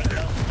shouldn't take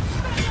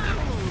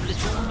long.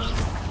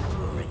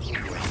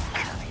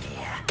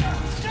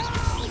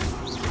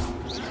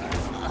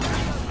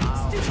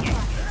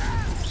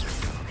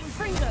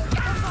 Fringo.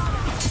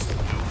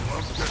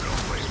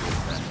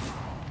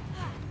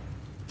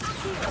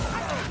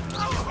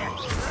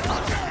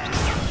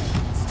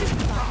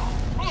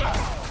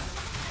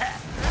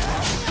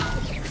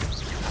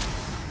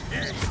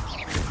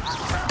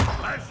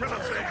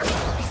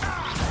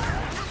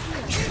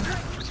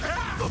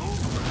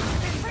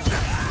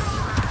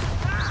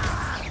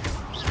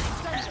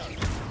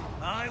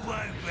 I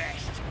won't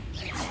rest.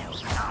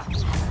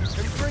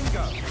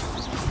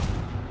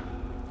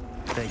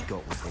 They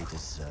got what they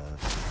deserve.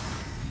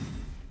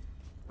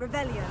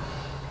 Revelio.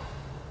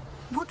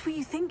 What were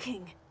you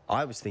thinking?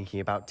 I was thinking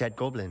about dead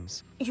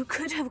goblins, You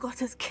could have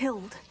got us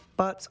killed.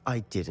 but I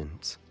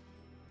didn't.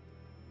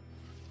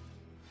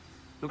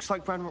 Looks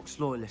like Ranrock's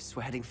loyalists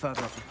were heading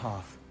further up the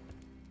path.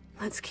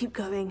 Let's keep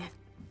going.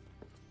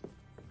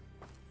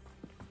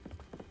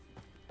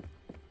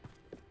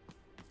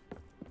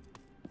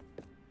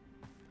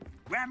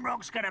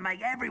 Ramrock's gonna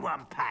make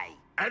everyone pay.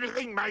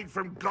 Anything made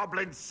from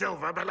goblin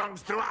silver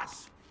belongs to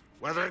us.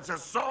 Whether it's a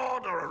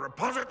sword or a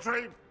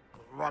repository,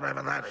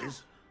 whatever that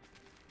is.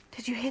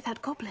 Did you hear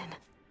that goblin?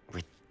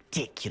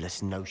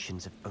 Ridiculous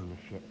notions of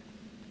ownership.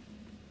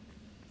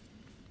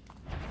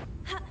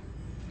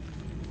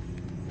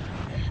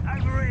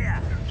 Over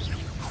here.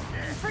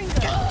 Fringo.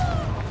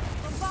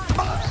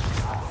 Bombarda.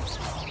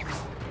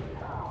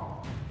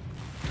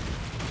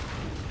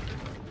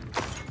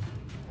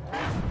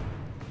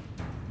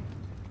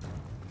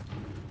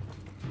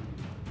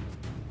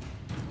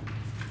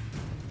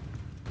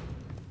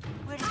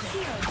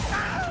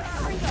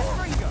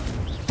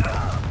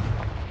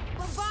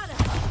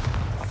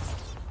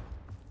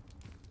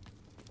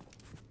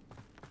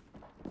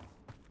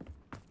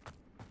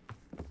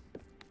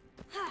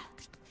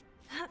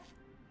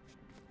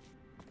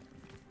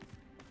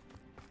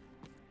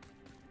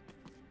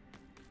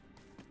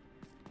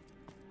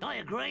 I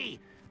agree.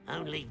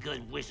 Only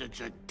good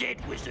wizard's a dead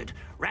wizard.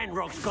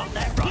 Ranrock's got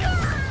that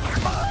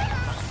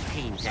right.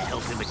 Keen to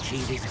help him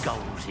achieve his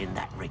goals in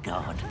that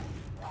regard.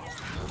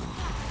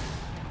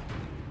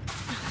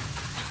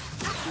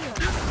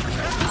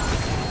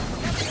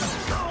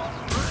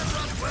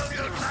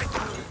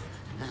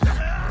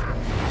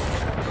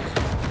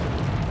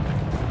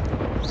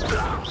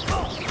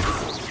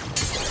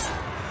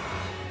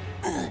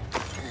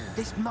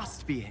 This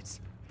must be it.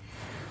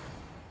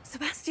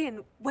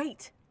 Sebastian,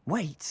 wait.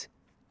 Wait.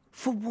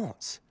 For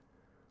what?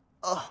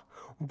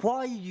 Why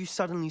are you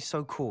suddenly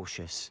so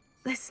cautious?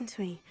 Listen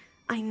to me.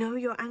 I know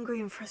you're angry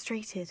and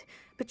frustrated,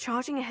 but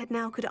charging ahead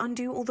now could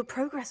undo all the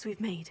progress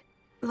we've made.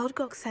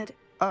 Lodgok said...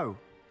 Oh,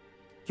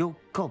 your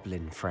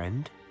goblin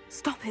friend?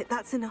 Stop it,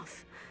 that's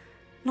enough.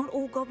 Not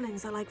all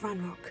goblins are like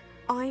Ranrock.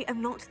 I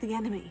am not the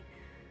enemy.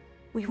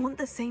 We want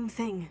the same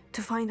thing,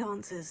 to find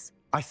answers.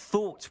 I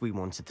thought we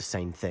wanted the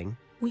same thing.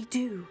 We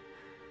do.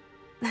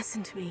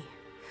 Listen to me.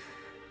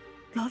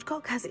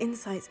 Lodgok has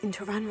insights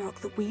into Ranrock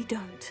that we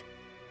don't.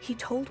 He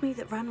told me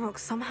that Ranrock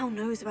somehow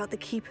knows about the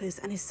Keepers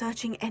and is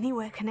searching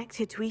anywhere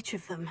connected to each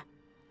of them.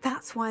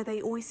 That's why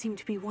they always seem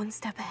to be one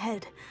step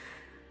ahead.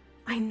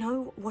 I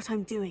know what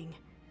I'm doing.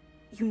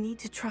 You need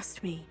to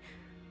trust me,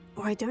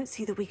 or I don't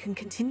see that we can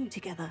continue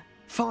together.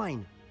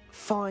 Fine.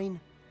 Fine.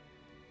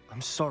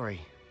 I'm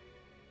sorry.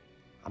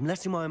 I'm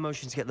letting my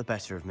emotions get the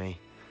better of me.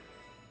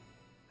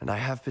 And I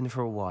have been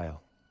for a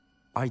while.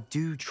 I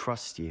do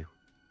trust you.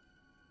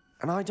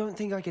 And I don't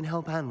think I can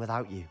help Anne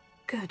without you.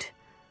 Good.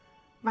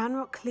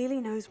 Ranrock clearly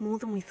knows more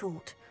than we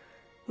thought.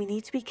 We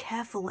need to be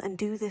careful and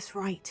do this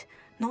right,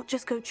 not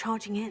just go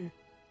charging in.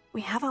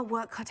 We have our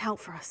work cut out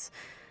for us.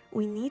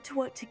 We need to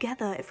work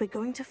together if we're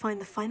going to find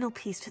the final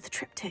piece to the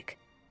triptych.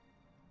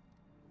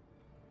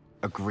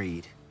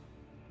 Agreed.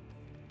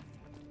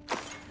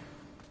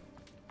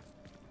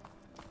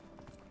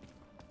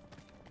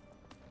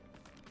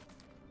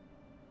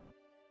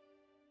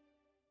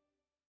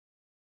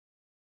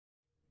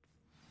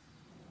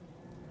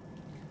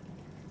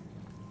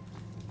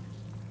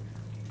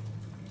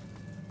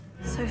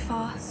 So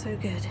far, so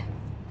good.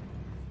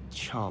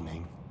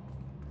 Charming.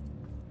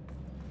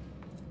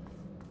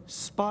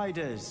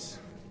 Spiders!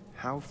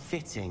 How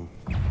fitting.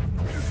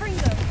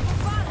 Fringo,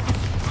 Bombada.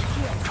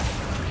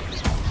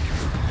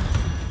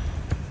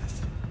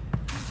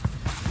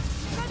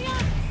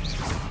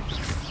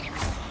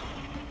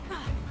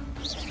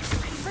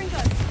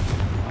 Fringo.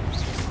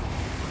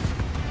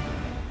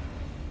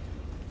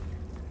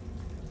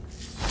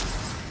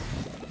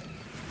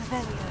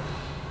 Revelio.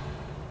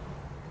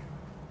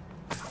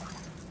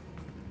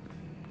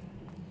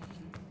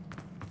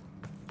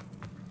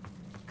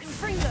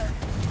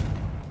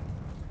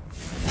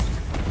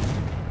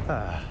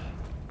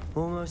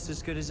 Almost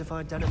as good as if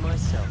I'd done it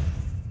myself.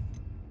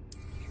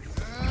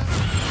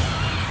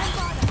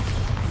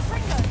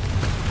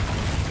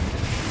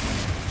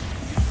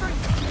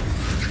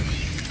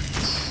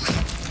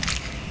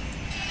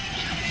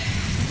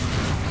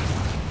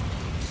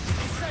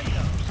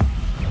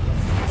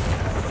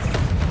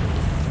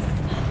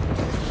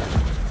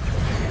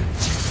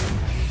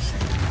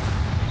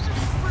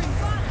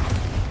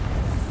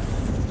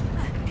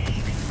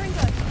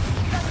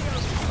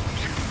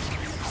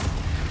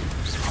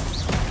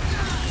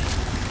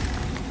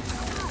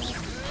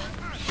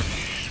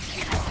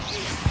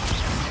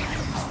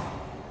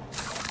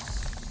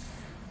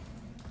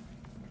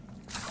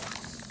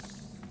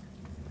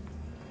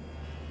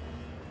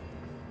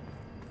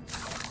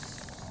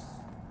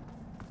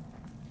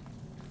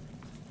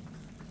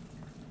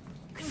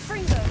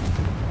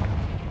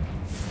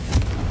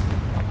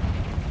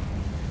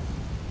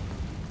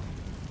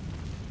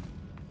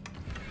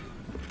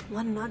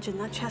 One nudge and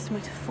that chest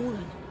might have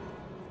fallen.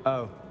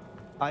 Oh,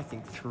 I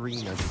think 3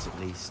 nudges at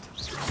least.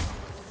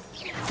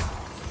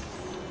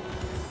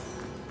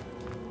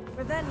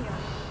 Revelio.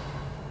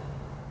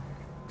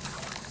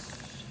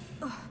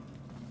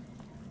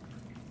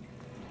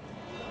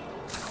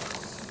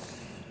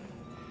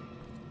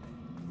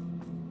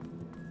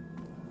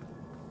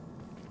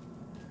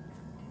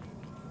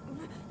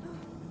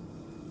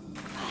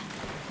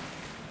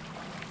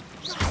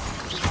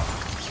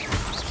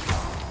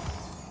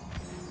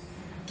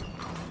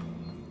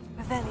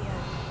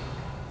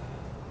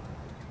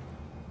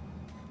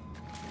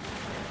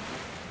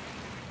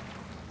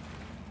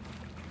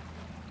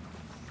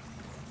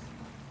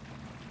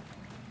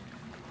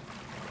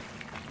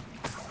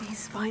 These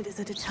spiders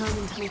are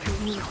determined to make a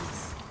meal of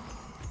us.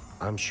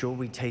 I'm sure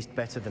we taste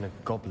better than a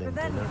goblin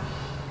dinner.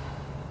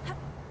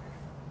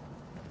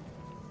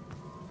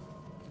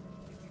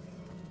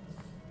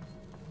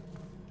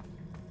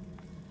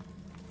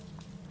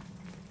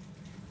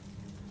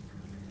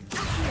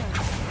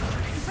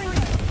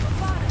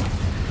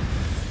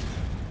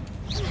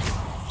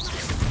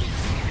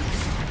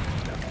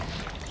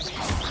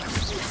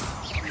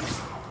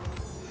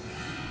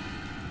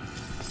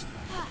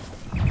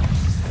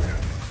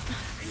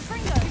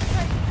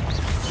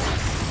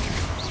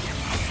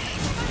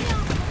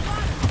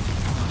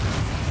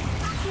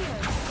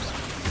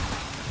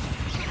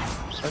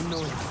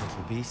 Annoying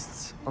little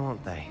beasts,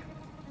 aren't they?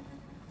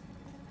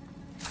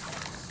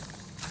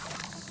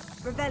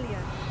 Revelio.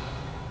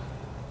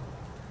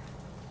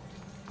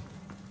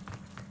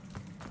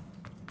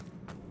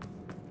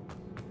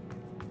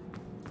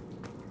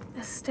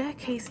 A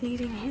staircase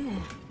leading here.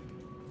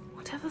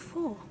 Whatever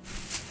for?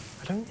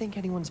 I don't think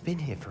anyone's been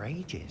here for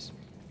ages.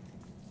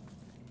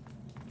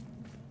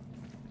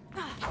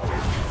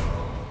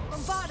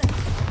 Bombada.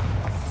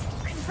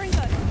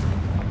 Fringo.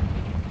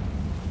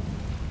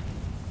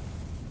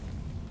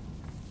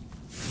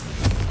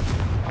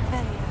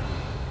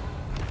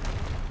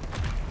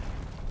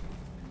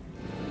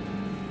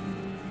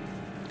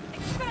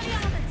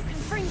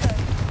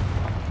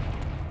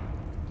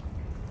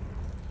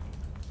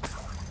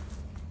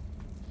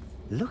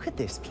 Look at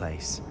this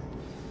place.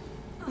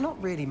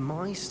 Not really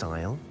my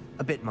style.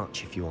 A bit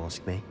much, if you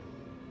ask me.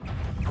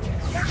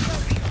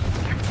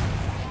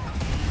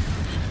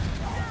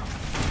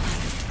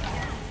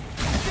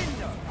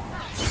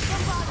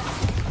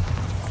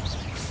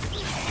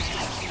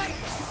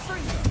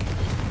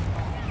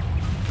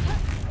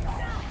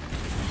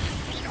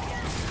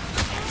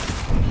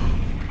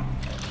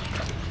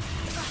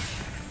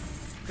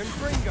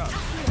 Confringo!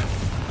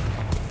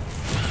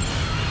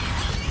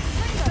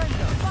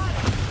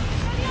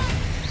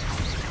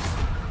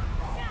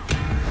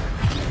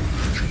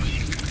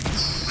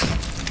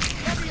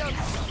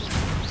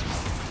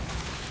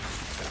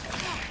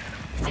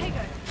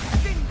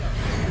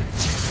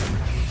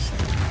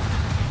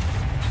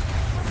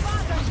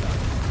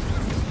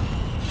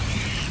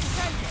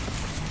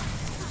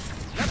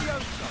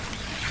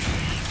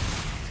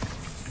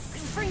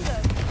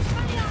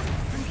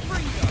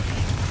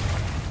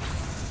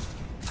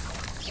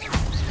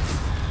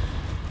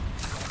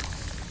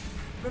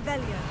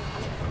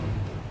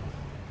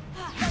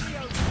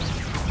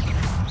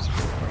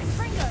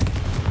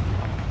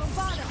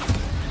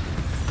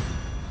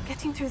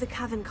 Getting through the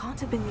cavern can't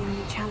have been the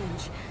only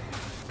challenge.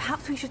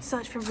 Perhaps we should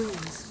search for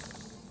runes.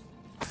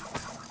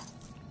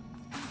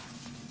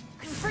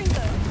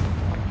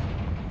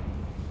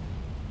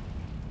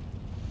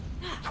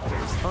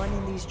 Is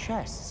finding these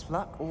chests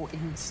luck or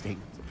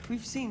instinct?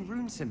 We've seen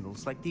rune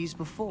symbols like these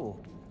before.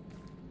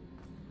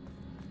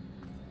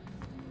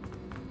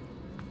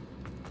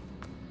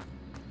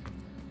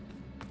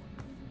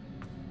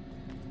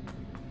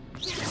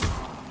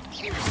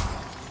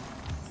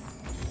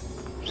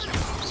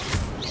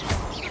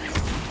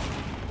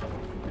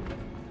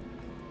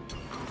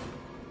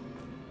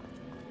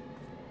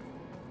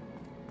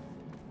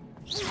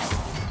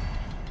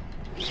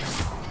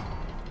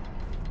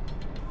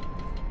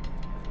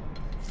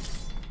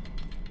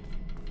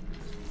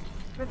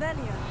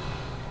 Revelio.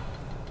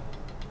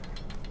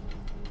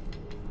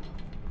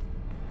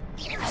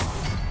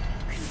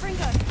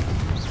 Confringo.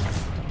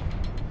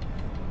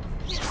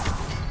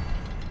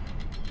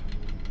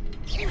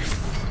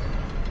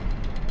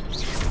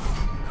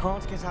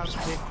 Can't get out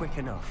of here quick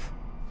enough.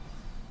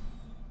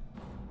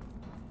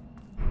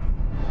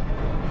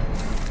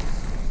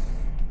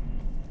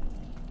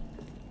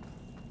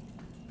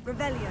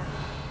 Revelio.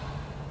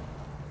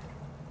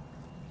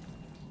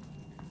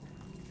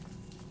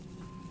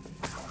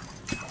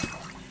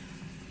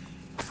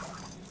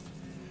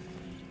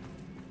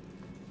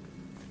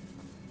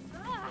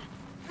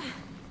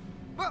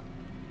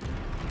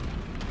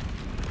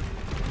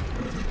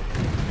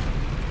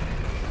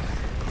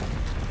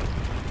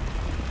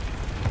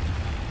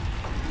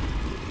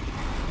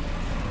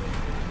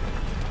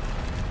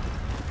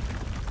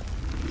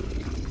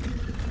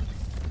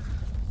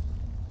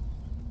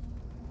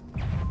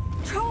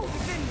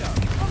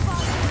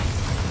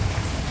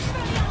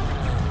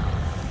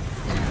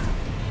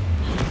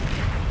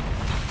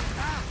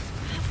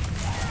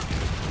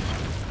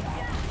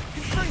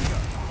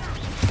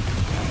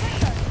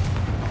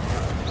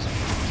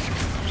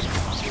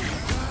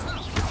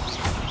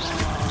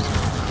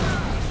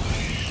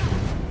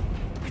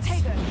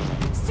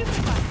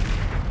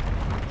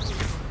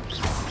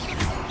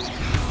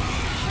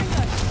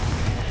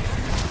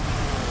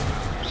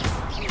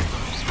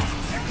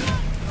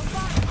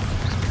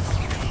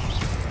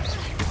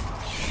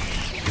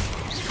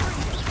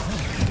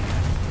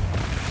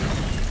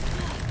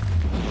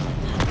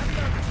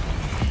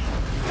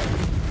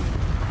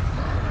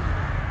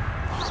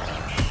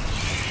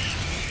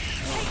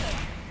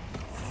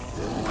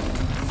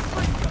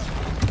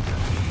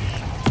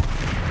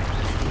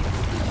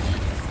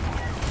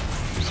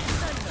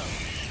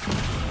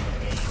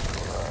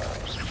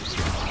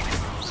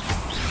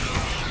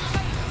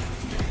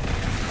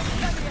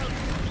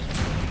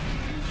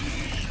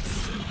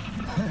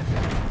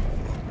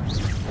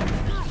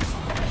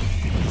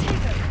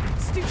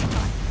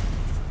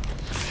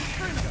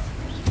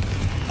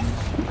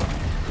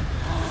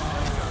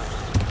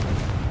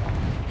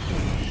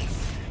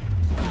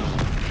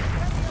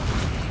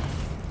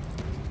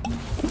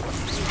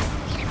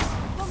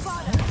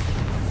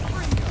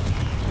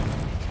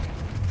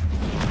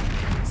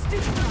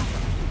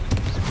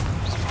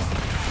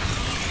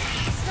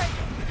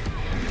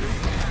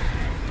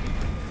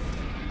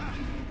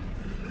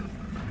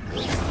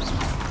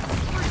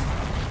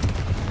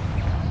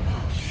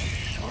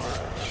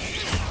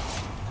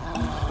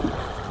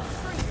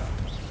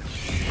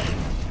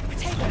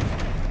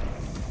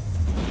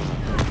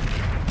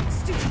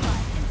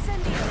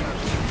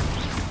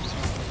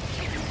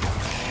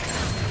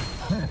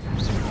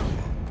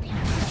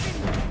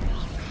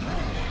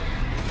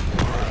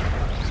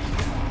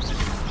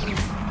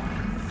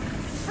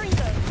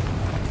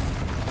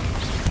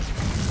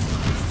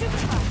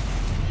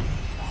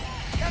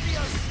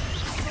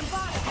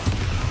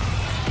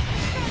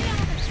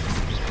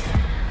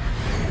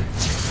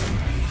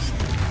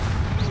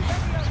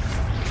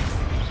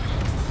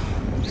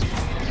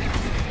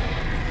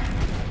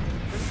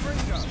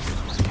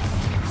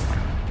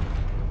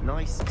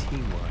 Nice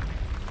teamwork.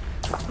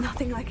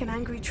 Nothing like an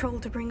angry troll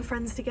to bring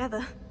friends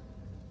together.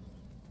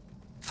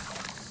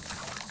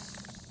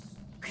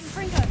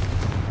 Confringo.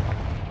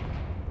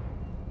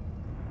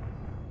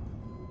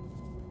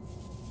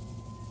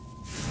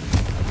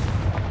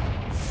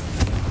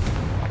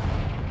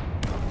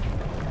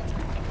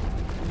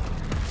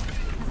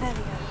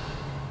 Revelio.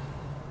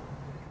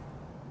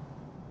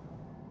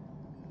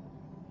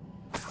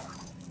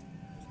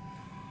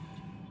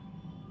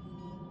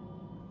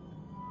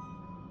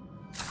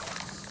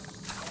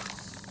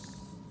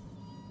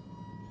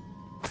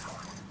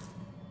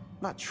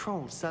 That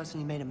troll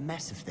certainly made a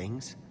mess of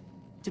things.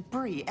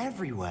 Debris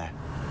everywhere.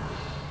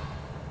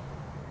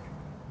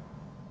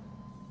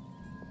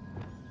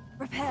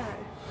 Reparo.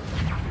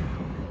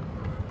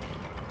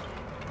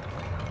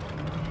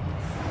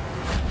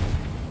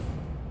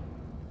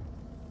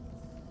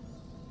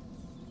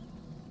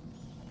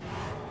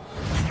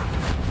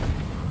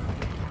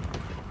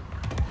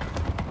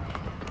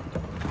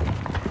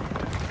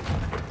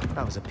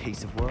 That was a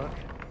piece of work.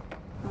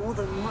 More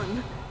than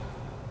one.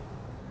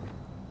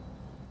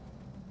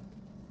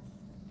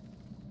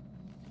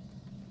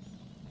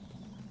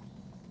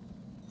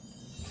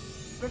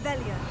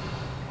 Revelio.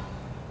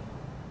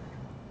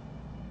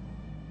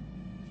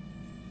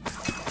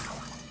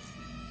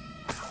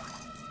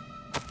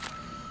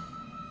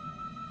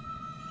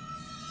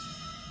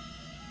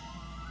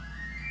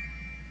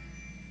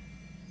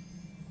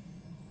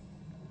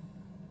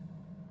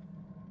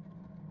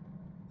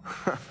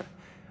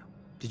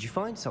 Did you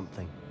find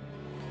something?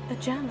 A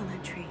journal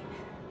entry.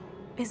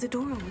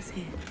 Isadora was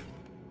here.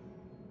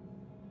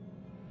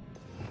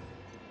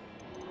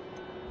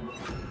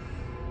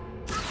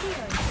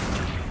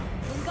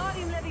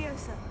 Wingardium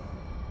Leviosa.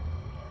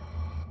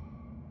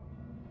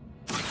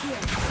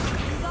 Here.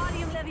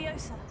 Wingardium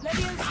Leviosa.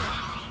 Leviosa.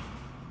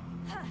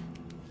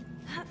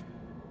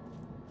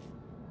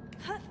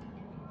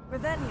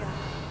 Revelio.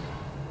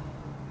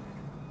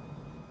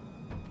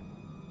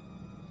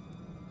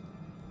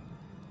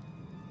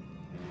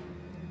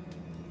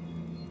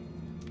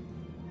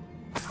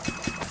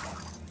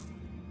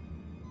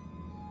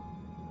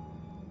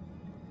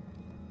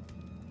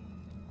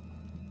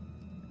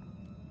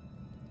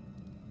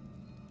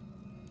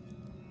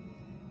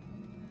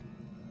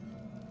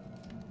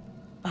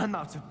 I'm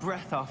out of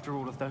breath after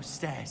all of those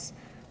stairs.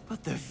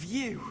 But the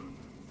view,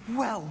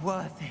 well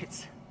worth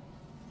it.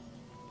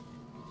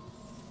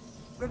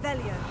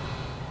 Revelio.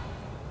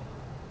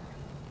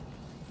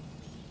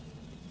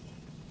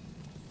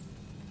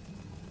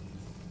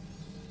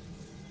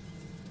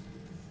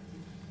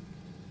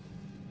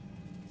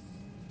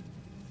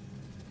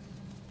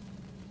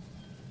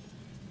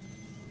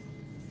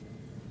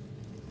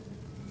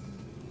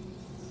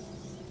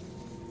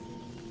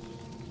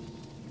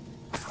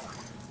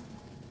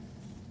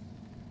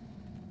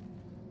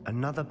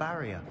 Another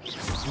barrier.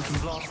 We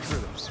can blast through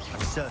it,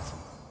 I'm certain.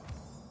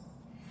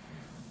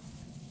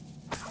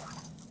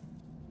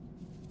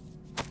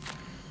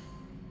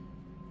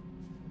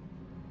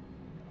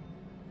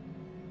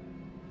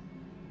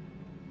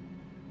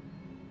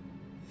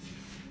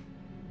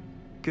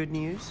 Good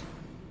news?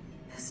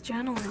 This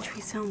journal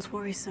entry sounds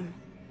worrisome.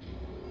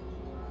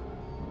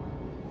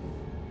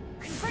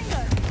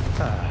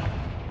 Ah,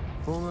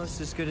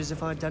 almost as good as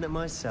if I'd done it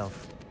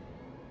myself.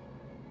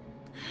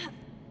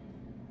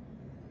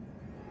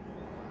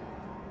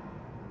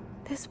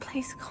 This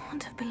place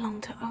can't have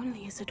belonged to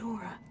only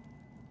Isadora.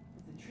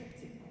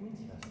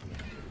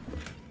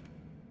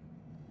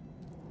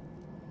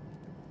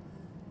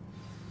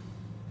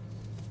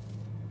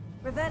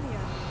 Revelio.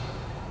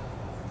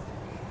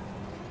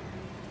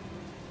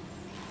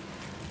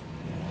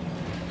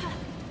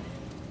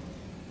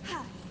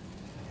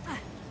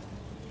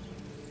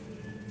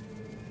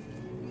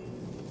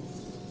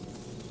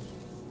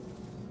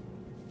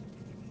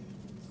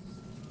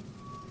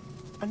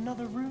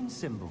 Another rune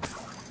symbol.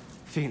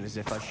 Feel as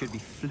if I should be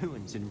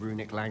fluent in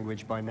runic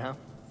language by now.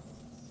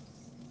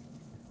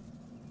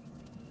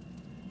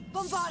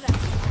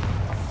 Bombarda!